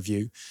brilliant for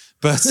review.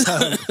 But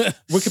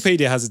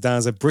Wikipedia has it down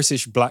as a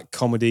British black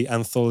comedy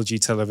anthology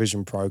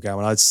television program,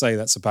 and I'd say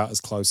that's about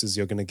as close as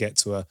you're going to get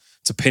to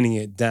pinning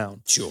it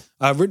down. Sure.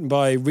 Written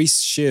by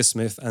Reece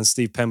Shearsmith and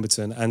Steve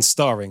Pemberton, and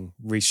starring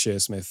Reece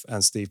Shearsmith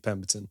and Steve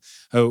Pemberton,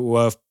 who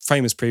were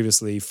famous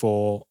previously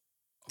for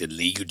The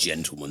League of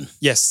Gentlemen.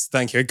 Yes,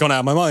 thank you. It gone out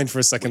of my mind for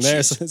a second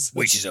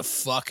which is a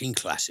fucking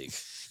classic.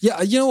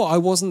 Yeah, you know what? I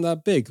wasn't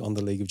that big on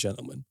The League of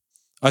Gentlemen.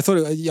 I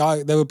thought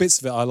there were bits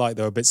of it I liked.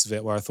 There were bits of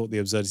it where I thought the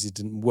absurdity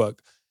didn't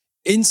work.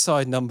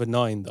 Inside Number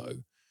 9,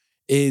 though,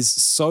 is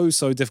so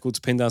difficult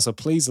to pin down. So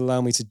please allow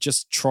me to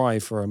just try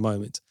for a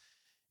moment.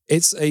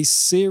 It's a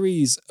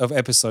series of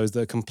episodes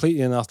that are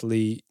completely and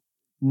utterly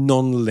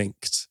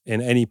non-linked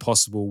in any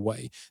possible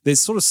way.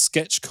 There's sort of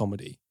sketch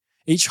comedy.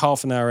 Each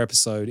half-an-hour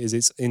episode is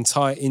its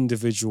entire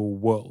individual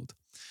world.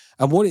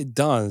 And what it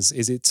does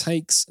is it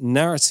takes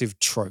narrative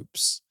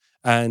tropes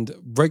and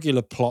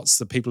regular plots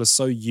that people are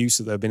so used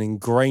to that have been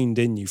ingrained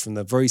in you from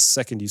the very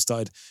second you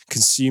started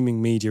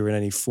consuming media in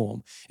any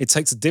form. It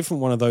takes a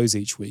different one of those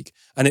each week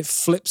and it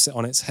flips it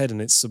on its head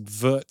and it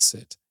subverts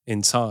it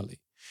entirely.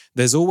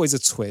 there's always a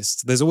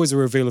twist. There's always a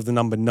reveal of the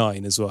number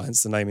 9 as well,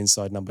 hence the name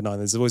Inside Number 9.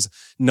 There's always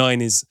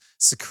 9 is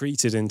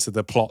secreted into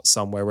the plot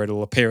somewhere where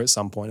it'll appear at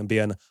some point and be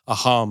an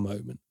aha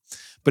moment.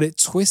 But it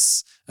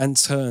twists and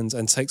turns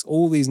and takes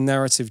all these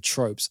narrative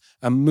tropes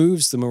and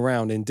moves them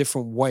around in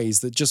different ways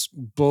that just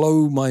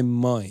blow my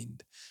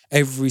mind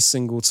every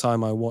single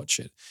time I watch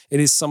it. It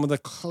is some of the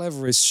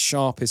cleverest,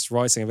 sharpest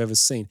writing I've ever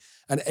seen.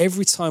 And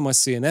every time I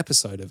see an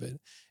episode of it,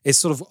 it's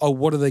sort of, oh,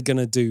 what are they going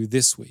to do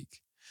this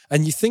week?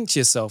 And you think to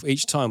yourself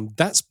each time,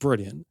 that's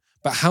brilliant,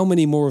 but how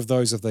many more of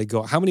those have they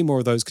got? How many more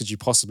of those could you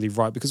possibly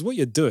write? Because what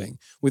you're doing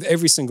with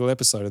every single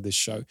episode of this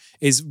show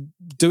is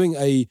doing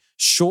a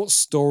short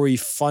story,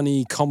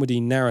 funny comedy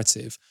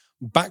narrative,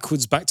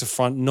 backwards, back to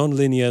front,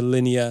 non-linear,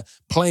 linear,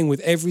 playing with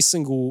every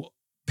single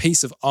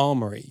piece of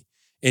armory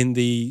in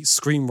the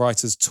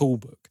screenwriter's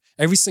toolbook.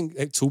 Every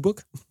single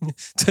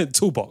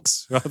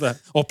toolbox, rather,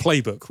 or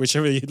playbook,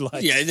 whichever you'd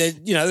like. Yeah,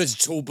 there's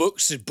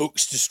toolbooks, there's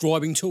books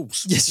describing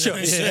tools. Yeah, sure.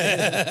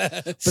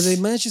 Yeah. But they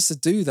manages to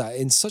do that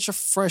in such a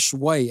fresh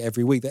way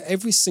every week that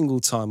every single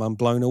time I'm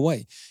blown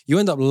away. You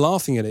end up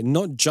laughing at it,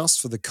 not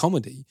just for the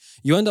comedy.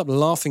 You end up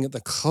laughing at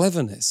the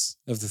cleverness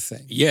of the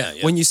thing. Yeah.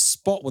 When you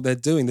spot what they're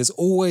doing, there's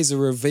always a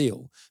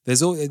reveal.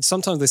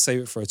 Sometimes they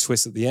save it for a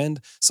twist at the end.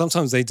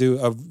 Sometimes they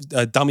do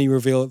a dummy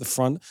reveal at the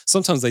front.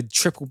 Sometimes they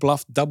triple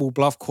bluff, double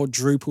bluff,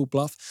 quadruple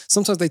bluff.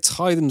 Sometimes they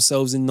tie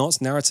themselves in knots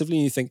narratively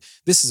and you think,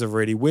 this is a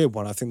really weird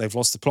one. I think they've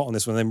lost the plot on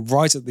this one. And then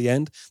right at the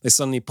end, they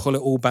suddenly pull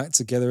it all back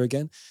together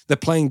again. They're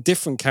playing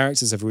different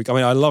characters every week. I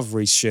mean, I love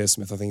Reece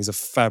Shearsmith. I think he's a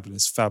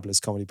fabulous, fabulous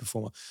comedy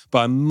performer. But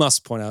I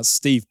must point out,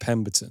 Steve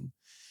Pemberton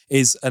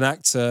is an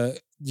actor,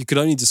 you could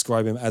only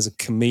describe him as a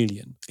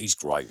chameleon. He's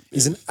great.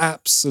 He's an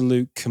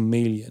absolute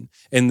chameleon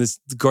in the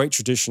great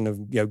tradition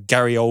of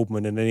Gary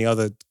Oldman and any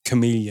other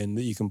chameleon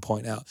that you can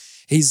point out.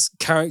 His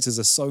characters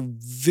are so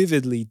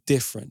vividly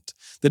different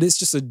that it's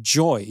just a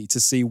joy to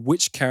see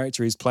which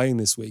character he's playing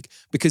this week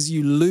because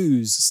you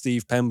lose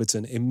Steve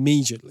Pemberton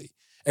immediately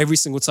every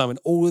single time. And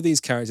all of these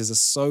characters are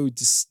so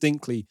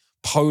distinctly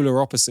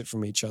polar opposite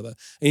from each other.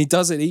 And he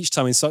does it each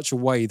time in such a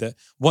way that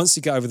once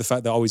you get over the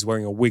fact that he's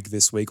wearing a wig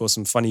this week or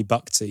some funny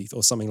buck teeth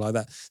or something like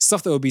that,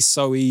 stuff that would be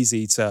so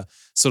easy to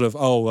sort of,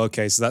 oh,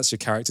 okay, so that's your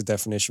character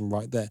definition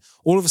right there.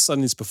 All of a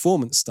sudden his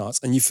performance starts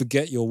and you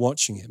forget you're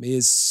watching him. He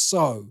is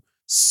so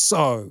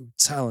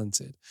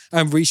talented.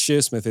 And Reece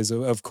Shearsmith is,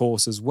 of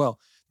course, as well.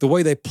 The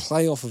way they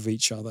play off of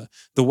each other,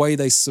 the way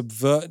they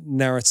subvert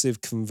narrative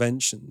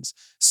conventions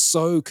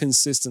so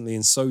consistently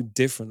and so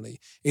differently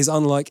is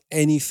unlike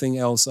anything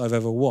else I've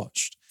ever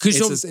watched.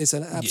 It's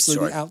an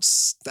absolutely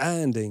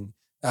outstanding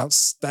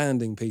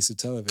piece of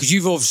television. Because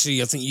you've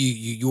obviously, I think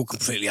you're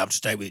completely up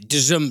to date with it.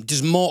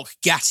 Does Mark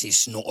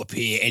Gatiss not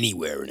appear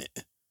anywhere in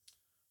it?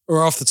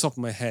 Or off the top of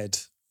my head.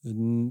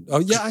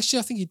 Oh yeah, actually,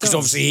 I think he does.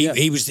 Because obviously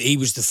he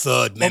was the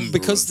third member.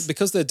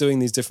 Because they're doing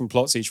these different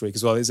plots each week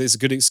as well. It's a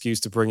good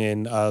excuse to bring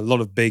in a lot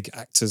of big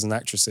actors and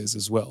actresses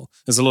as well.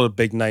 There's a lot of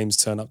big names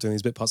turn up doing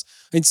these bit parts.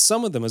 I mean,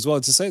 some of them as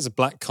well. To say it's a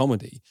black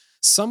comedy,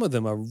 some of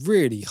them are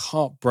really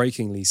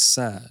heartbreakingly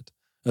sad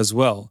as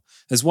well.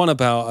 There's one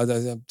about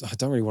I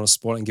don't really want to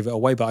spoil it and give it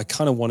away, but I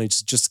kind of wanted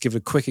to just give a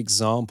quick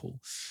example.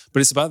 But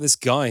it's about this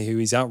guy who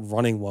is out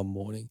running one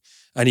morning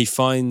and he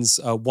finds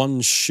one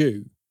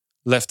shoe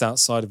left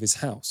outside of his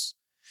house.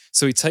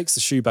 So he takes the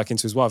shoe back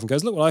into his wife and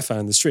goes, look what I found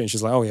in the street. And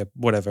she's like, oh yeah,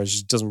 whatever.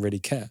 She doesn't really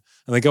care.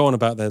 And they go on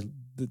about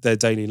their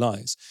daily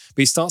lives.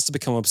 But he starts to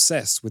become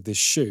obsessed with this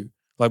shoe.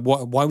 Like,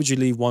 why would you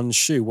leave one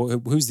shoe?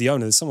 Who's the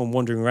owner? There's someone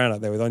wandering around out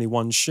there with only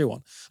one shoe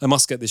on. I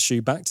must get this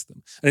shoe back to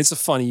them. And it's a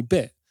funny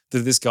bit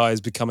that this guy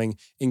is becoming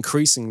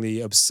increasingly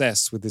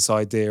obsessed with this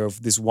idea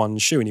of this one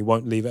shoe and he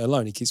won't leave it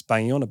alone. He keeps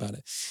banging on about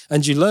it.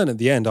 And you learn at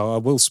the end, I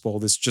will spoil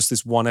this, just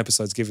this one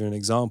episode to give you an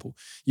example.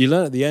 You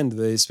learn at the end of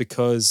this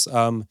because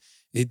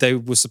they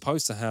were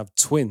supposed to have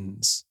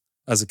twins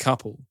as a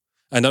couple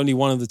and only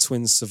one of the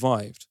twins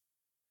survived.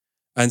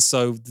 And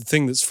so the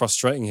thing that's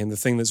frustrating him, the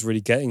thing that's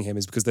really getting him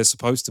is because they're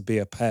supposed to be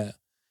a pair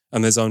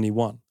and there's only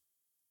one.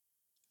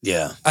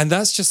 Yeah. And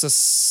that's just a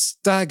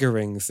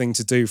staggering thing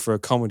to do for a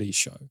comedy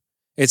show.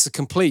 It's a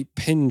complete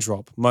pin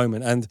drop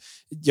moment. And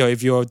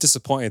if you're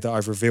disappointed that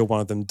I've revealed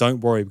one of them, don't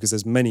worry because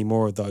there's many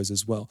more of those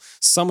as well.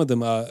 Some of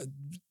them are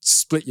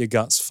split your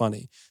guts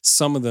funny.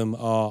 Some of them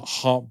are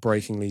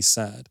heartbreakingly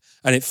sad.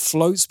 And it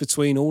floats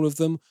between all of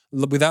them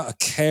without a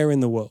care in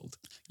the world.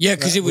 Yeah,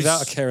 because it was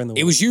without a care in the world.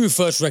 It was you who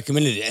first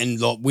recommended it, and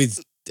like with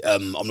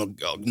I'm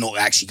not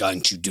actually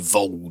going to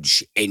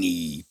divulge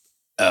any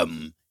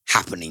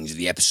happenings of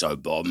the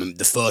episode, but I remember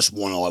the first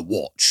one I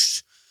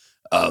watched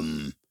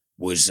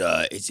was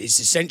it's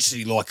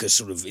essentially like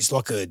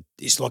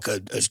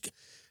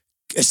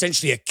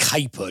essentially a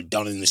caper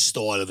done in the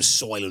style of a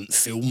silent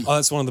film. Oh,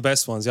 that's one of the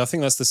best ones. Yeah, I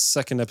think that's the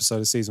second episode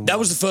of season 1. That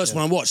was the first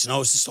one I watched, and I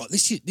was just like,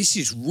 this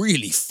is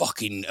really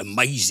fucking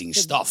amazing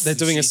stuff. They're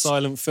doing a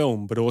silent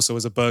film, but also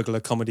as a burglar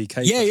comedy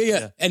caper.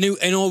 Yeah. And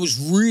I was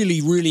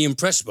really, really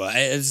impressed by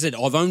it. As I said,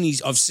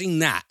 I've seen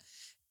that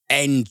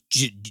and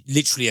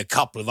literally a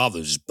couple of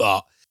others,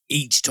 but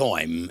each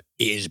time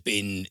it has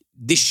been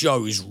this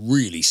show is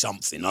really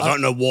something. I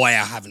don't know why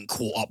I haven't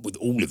caught up with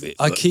all of it.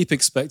 I keep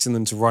expecting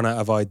them to run out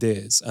of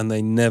ideas, and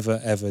they never,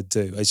 ever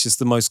do. It's just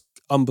the most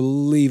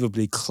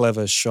unbelievably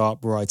clever,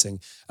 sharp writing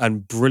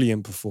and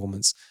brilliant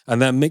performance. And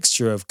that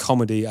mixture of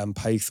comedy and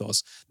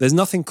pathos, there's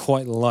nothing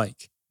quite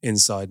like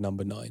Inside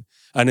Number 9.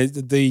 And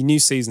the new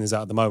season is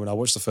out at the moment. I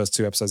watched the first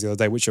 2 episodes the other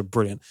day, which are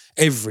brilliant.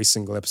 Every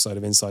single episode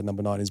of Inside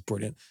Number 9 is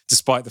brilliant,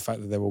 despite the fact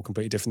that they're all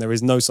completely different. There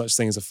is no such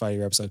thing as a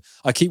failure episode.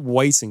 I keep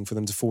waiting for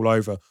them to fall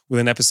over with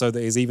an episode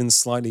that is even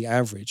slightly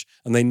average,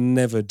 and they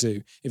never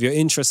do. If you're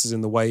interested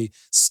in the way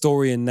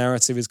story and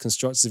narrative is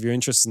constructed, if you're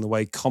interested in the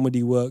way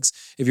comedy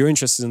works, if you're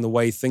interested in the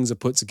way things are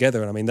put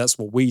together, and I mean, that's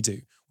what we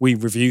do. We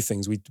review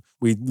things. We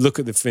look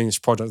at the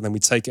finished product and then we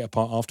take it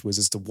apart afterwards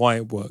as to why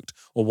it worked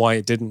or why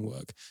it didn't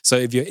work. So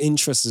if you're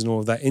interested in all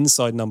of that,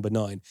 Inside Number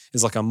 9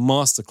 is like a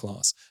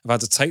masterclass of how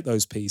to take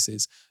those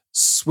pieces,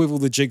 swivel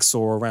the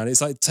jigsaw around.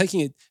 It's like taking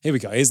it. Here we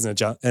go. Here's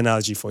an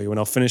analogy for you, and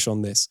I'll finish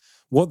on this.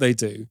 What they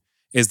do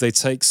is they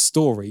take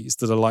stories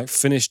that are like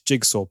finished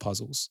jigsaw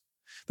puzzles.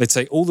 They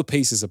take all the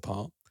pieces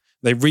apart.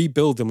 They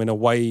rebuild them in a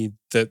way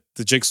that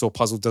the jigsaw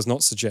puzzle does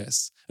not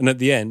suggest. And at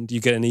the end, you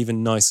get an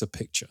even nicer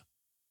picture.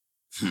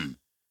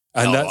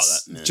 And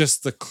that's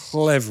just the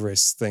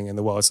cleverest thing in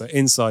the world. So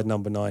Inside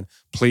Number 9,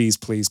 please,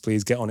 please,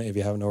 please get on it if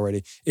you haven't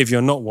already. If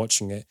you're not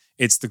watching it,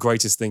 it's the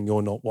greatest thing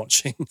you're not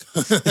watching.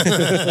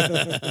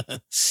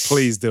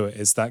 Please do it.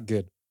 It's that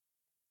good.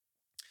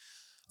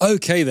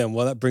 Okay then,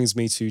 well that brings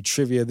me to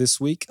trivia this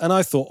week. And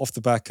I thought off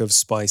the back of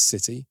Spice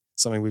City,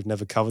 something we've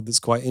never covered that's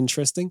quite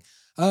interesting,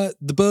 the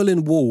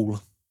Berlin Wall.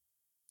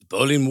 The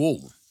Berlin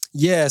Wall?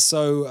 Yeah,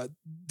 so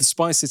the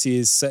Spice City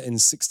is set in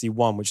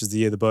 1961, which is the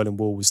year the Berlin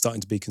Wall was starting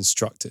to be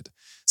constructed.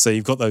 So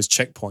you've got those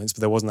checkpoints,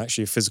 but there wasn't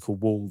actually a physical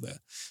wall there.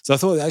 So I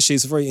thought actually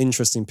it's a very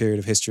interesting period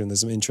of history and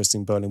there's some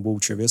interesting Berlin Wall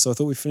trivia. So I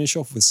thought we'd finish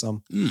off with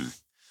some.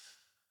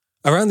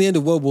 Around the end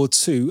of World War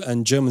II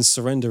and German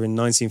surrender in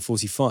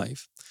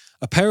 1945,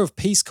 a pair of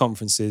peace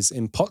conferences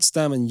in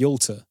Potsdam and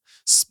Yalta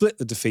split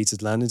the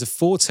defeated land into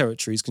 4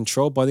 territories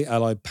controlled by the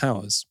Allied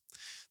powers.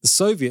 The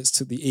Soviets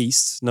took the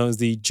East, known as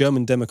the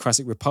German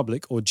Democratic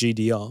Republic, or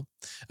GDR,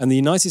 and the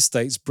United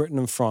States, Britain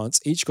and France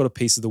each got a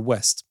piece of the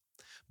West.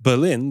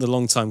 Berlin, the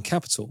longtime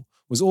capital,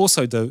 was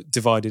also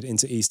divided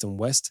into East and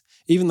West,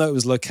 even though it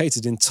was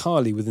located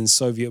entirely within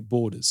Soviet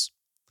borders.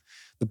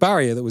 The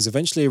barrier that was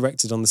eventually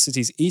erected on the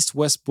city's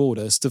east-west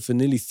border stood for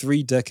nearly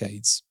 3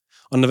 decades.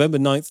 On November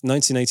 9th,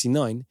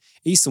 1989,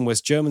 East and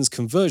West Germans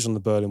converged on the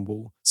Berlin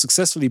Wall,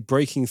 successfully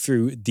breaking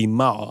through Die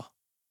Mauer.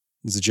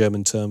 There's a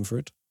German term for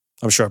it.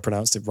 I'm sure I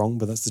pronounced it wrong,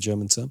 but that's the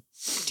German term.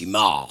 Die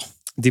Mauer.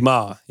 Die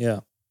Mauer, yeah.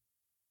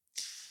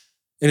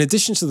 In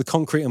addition to the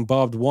concrete and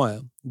barbed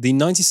wire, the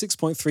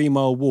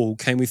 96.3-mile wall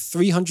came with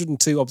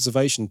 302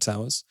 observation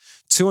towers,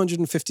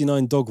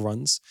 259 dog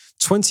runs,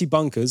 20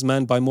 bunkers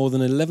manned by more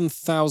than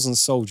 11,000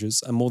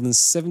 soldiers, and more than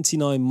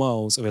 79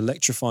 miles of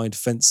electrified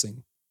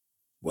fencing.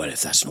 Well,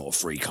 if that's not a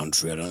free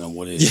country, I don't know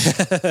what is.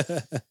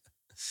 Yeah.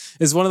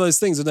 It's one of those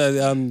things.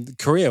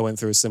 Korea went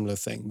through a similar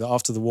thing, that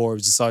after the war, it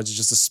was decided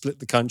just to split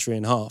the country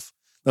in half.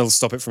 That'll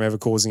stop it from ever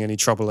causing any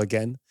trouble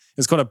again.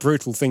 It's quite a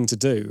brutal thing to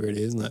do,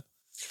 really, isn't it?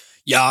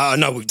 Yeah, I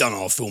know we've done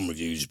our film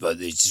reviews, but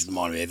it just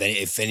reminded me,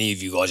 if any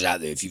of you guys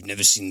out there, if you've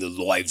never seen The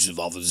Lives of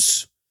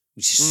Others,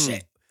 which is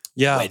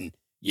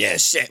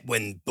set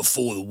when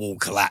before the wall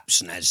collapsed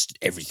and as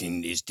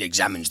everything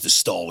examines the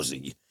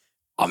Stasi.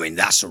 I mean,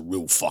 that's a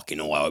real fucking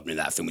eye-opener,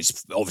 that film.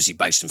 It's obviously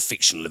based on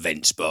fictional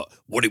events, but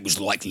what it was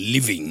like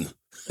living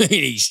in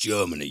East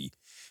Germany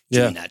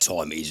during that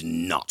time is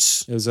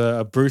nuts. It was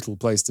a brutal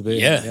place to be.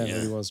 Yeah, it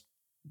really was.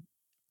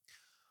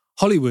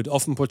 Hollywood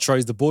often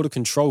portrays the border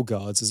control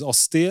guards as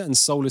austere and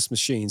soulless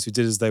machines who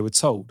did as they were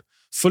told,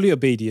 fully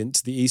obedient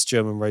to the East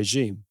German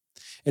regime.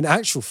 In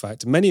actual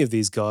fact, many of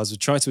these guards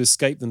would try to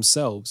escape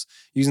themselves,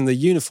 using their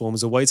uniform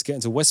as a way to get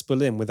into West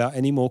Berlin without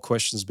any more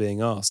questions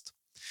being asked.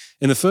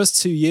 In the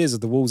first 2 years of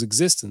the wall's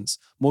existence,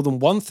 more than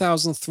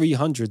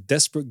 1,300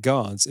 desperate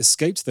guards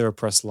escaped their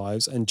oppressed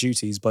lives and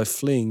duties by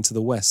fleeing to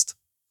the West.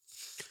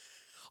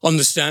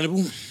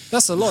 Understandable.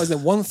 That's a lot, isn't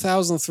it?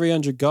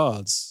 1,300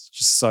 guards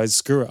just decided,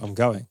 screw it, I'm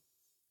going.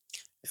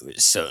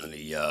 It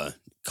certainly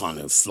kind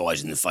of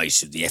flies in the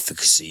face of the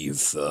efficacy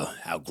of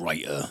how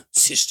great a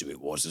system it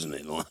was, doesn't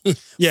it? Like,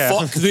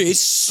 fuck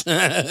this.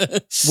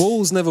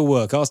 Walls never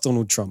work. Ask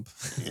Donald Trump.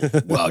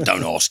 Well,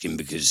 don't ask him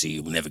because he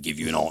will never give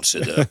you an answer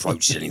that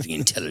approaches anything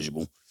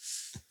intelligible.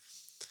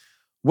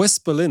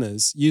 West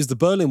Berliners used the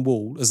Berlin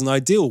Wall as an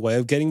ideal way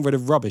of getting rid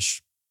of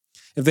rubbish.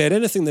 If they had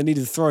anything they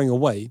needed throwing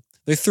away,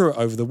 they threw it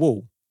over the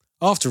wall.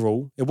 After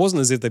all, it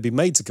wasn't as if they'd be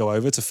made to go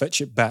over to fetch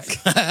it back.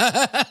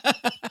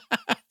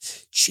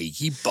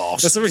 Cheeky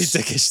bastards. That's a really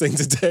dickish thing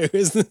to do,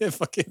 isn't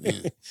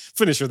it?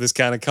 Finish with this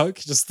can of Coke.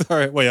 Just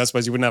throw it. Well, I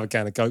suppose you wouldn't have a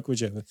can of Coke, would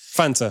you?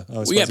 Fanta.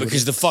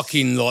 Because the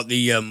fucking, like,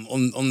 the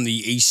on the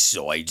east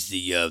side,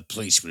 the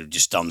police would have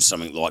just done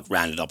something like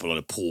rounded up a lot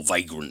of poor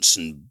vagrants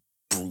and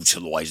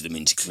brutalised them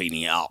into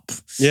cleaning it up.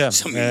 Yeah.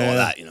 Something like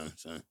that, you know.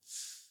 So.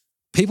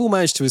 People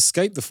managed to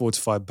escape the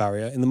fortified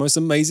barrier in the most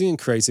amazing and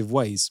creative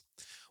ways.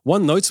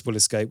 One notable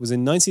escape was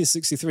in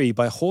 1963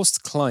 by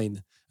Horst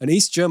Klein, an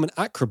East German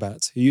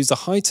acrobat who used a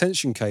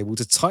high-tension cable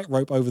to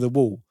tightrope over the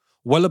wall,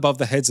 well above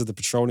the heads of the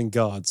patrolling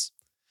guards.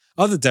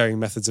 Other daring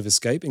methods of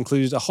escape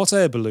included a hot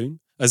air balloon,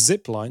 a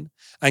zip line,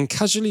 and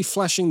casually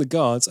flashing the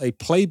guards a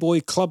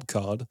Playboy club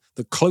card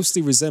that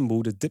closely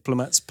resembled a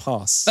diplomat's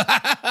pass.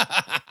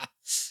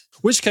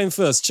 Which came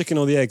first, chicken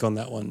or the egg on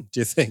that one, do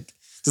you think?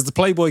 Does the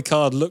Playboy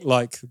card look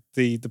like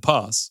the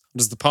pass? Or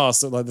does the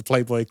pass look like the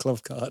Playboy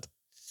club card?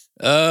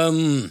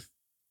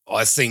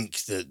 I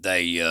think that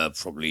they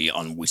probably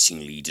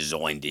unwittingly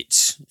designed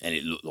it and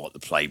it looked like the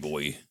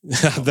Playboy.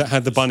 That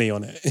had the bunny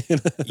on it.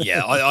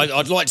 Yeah,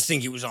 I'd like to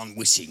think it was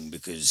unwitting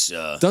because...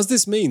 Does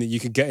this mean that you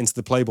could get into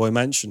the Playboy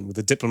mansion with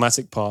a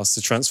diplomatic pass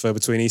to transfer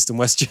between East and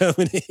West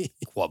Germany?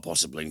 Quite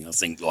possibly. I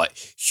think like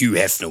Hugh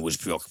Hefner was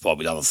preoccupied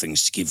with other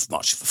things to give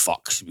much of a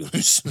fuck, to be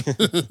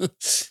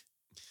honest.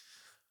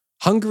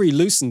 Hungary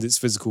loosened its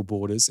physical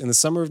borders in the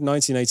summer of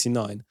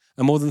 1989,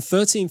 and more than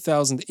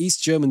 13,000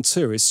 East German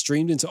tourists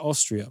streamed into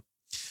Austria.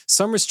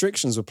 Some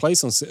restrictions were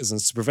placed on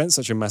citizens to prevent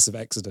such a massive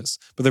exodus,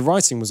 but the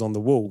writing was on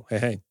the wall.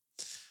 Hey.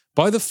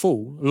 By the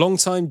fall,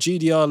 longtime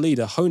GDR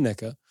leader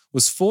Honecker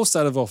was forced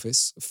out of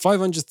office,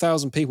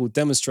 500,000 people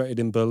demonstrated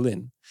in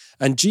Berlin,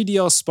 and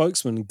GDR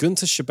spokesman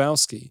Günter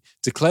Schabowski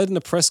declared in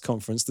a press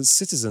conference that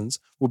citizens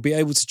would be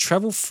able to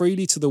travel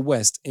freely to the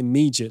West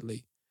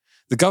immediately.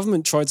 The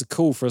government tried to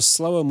call for a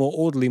slower, more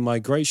orderly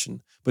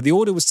migration, but the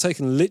order was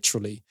taken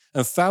literally,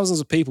 and thousands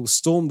of people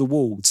stormed the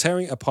wall,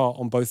 tearing it apart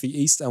on both the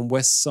east and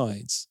west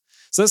sides.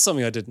 So that's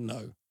something I didn't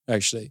know,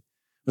 actually.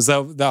 Was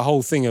that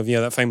whole thing of,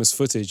 that famous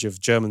footage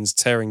of Germans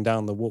tearing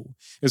down the wall.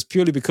 It was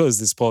purely because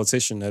this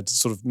politician had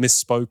sort of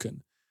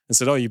misspoken and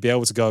said, you'd be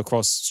able to go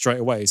across straight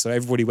away. So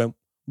everybody went,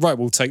 right,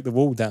 we'll take the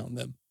wall down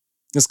then.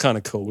 It's kind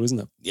of cool, isn't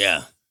it?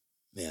 Yeah.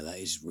 Yeah, that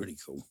is really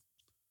cool.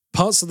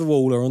 Parts of the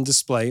wall are on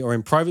display or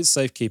in private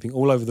safekeeping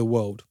all over the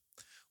world.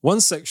 One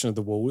section of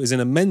the wall is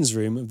in a men's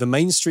room of the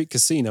Main Street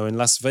Casino in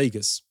Las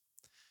Vegas.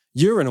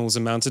 Urinals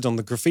are mounted on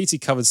the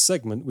graffiti-covered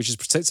segment, which is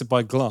protected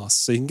by glass,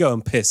 so you can go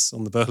and piss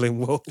on the Berlin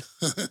Wall.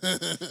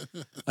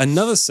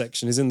 Another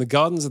section is in the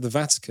Gardens of the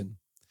Vatican.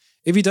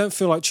 If you don't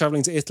feel like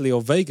travelling to Italy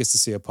or Vegas to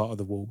see a part of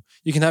the wall,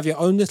 you can have your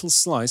own little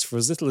slice for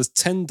as little as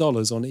 $10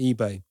 on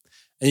eBay,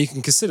 and you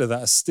can consider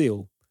that a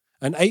steal.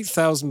 An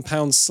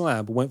 £8,000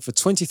 slab went for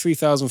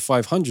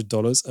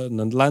 $23,500 at an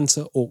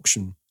Atlanta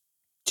auction.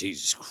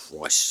 Jesus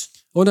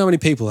Christ. I wonder how many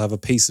people have a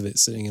piece of it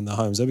sitting in their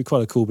homes. That'd be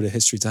quite a cool bit of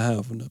history to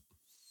have, wouldn't it?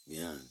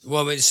 Yeah.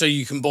 Well, so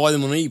you can buy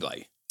them on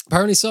eBay?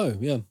 Apparently so,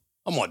 yeah.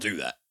 I might do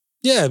that.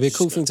 Yeah, it'd be a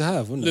cool thing to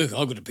have, wouldn't it? Look,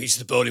 I've got a piece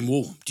of the Berlin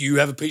Wall. Do you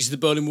have a piece of the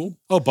Berlin Wall?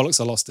 Oh, bollocks,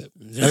 I lost it.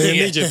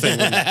 Immediate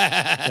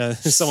thing.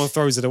 Someone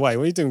throws it away.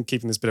 What are you doing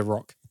keeping this bit of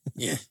rock?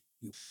 Yeah.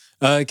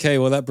 Okay,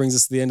 well, that brings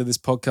us to the end of this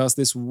podcast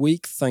this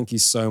week. Thank you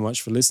so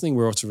much for listening.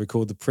 We're off to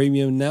record the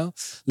premium now.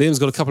 Liam's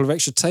got a couple of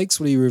extra takes.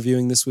 What are you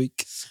reviewing this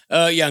week?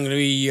 I'm going to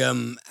be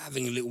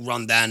having a little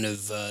rundown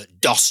of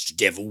Dust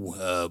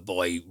Devil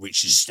by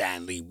Richard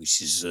Stanley,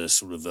 which is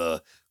sort of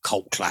a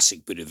cult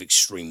classic bit of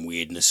extreme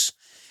weirdness.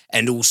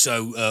 And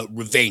also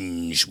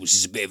Revenge, which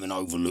is a bit of an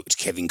overlooked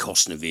Kevin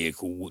Costner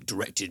vehicle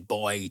directed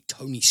by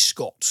Tony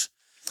Scott.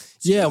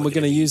 Yeah, and we're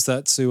going to use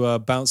that to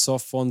bounce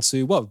off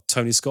onto,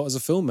 Tony Scott as a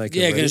filmmaker.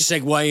 Yeah, going to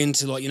segue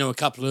into a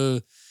couple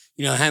of,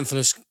 a handful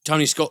of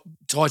Tony Scott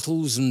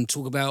titles and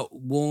talk about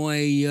why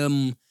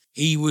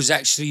he was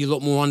actually a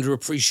lot more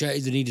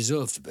underappreciated than he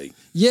deserved to be.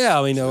 Yeah,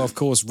 I mean, of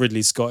course,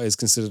 Ridley Scott is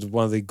considered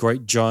one of the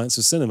great giants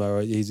of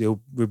cinema. He's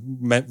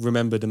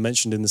remembered and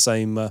mentioned in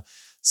the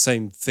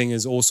same thing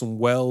as Orson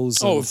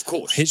Welles. Oh, of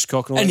course.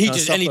 Hitchcock and all and that he kind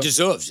of stuff. And he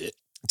deserves it.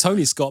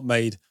 Tony Scott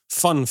made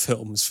fun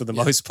films for the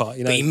most part,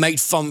 But he made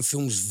fun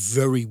films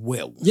very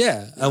well.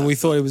 Yeah, and we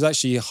thought it was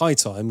actually a high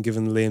time,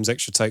 given Liam's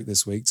extra take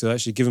this week, to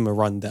actually give him a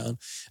rundown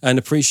and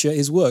appreciate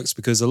his works,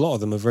 because a lot of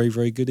them are very,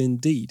 very good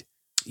indeed.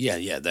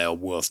 Yeah, they are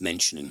worth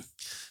mentioning.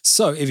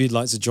 So if you'd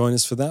like to join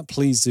us for that,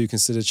 please do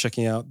consider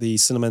checking out the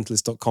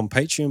Cinementalist.com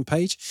Patreon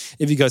page.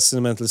 If you go to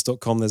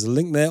Cinementalist.com, there's a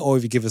link there, or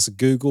if you give us a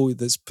Google,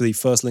 that's the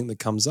first link that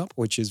comes up,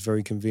 which is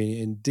very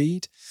convenient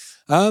indeed.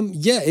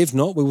 If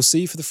not, we will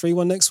see you for the free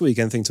one next week.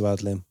 Anything to add,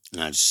 Liam?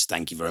 No, just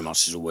thank you very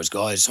much as always,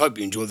 guys. Hope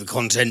you enjoy the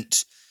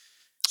content.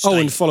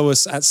 And follow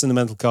us at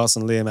Cinementalcast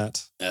and Liam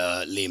at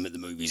Liam at the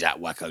movies at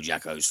Wacko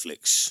Jacko's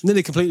Flicks.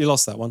 Nearly completely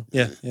lost that one.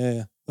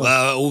 Yeah.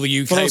 Well, all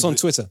the UK follow us on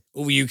Twitter.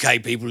 All the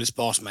UK people, it's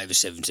past May the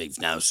 17th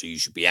now, so you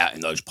should be out in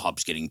those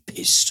pubs getting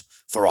pissed.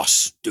 For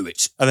us, do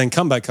it. And then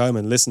come back home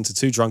and listen to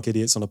two drunk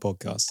idiots on a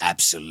podcast.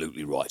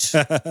 Absolutely right.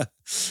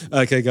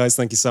 Okay, guys,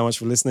 thank you so much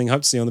for listening.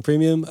 Hope to see you on the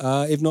premium.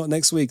 If not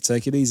next week,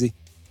 take it easy.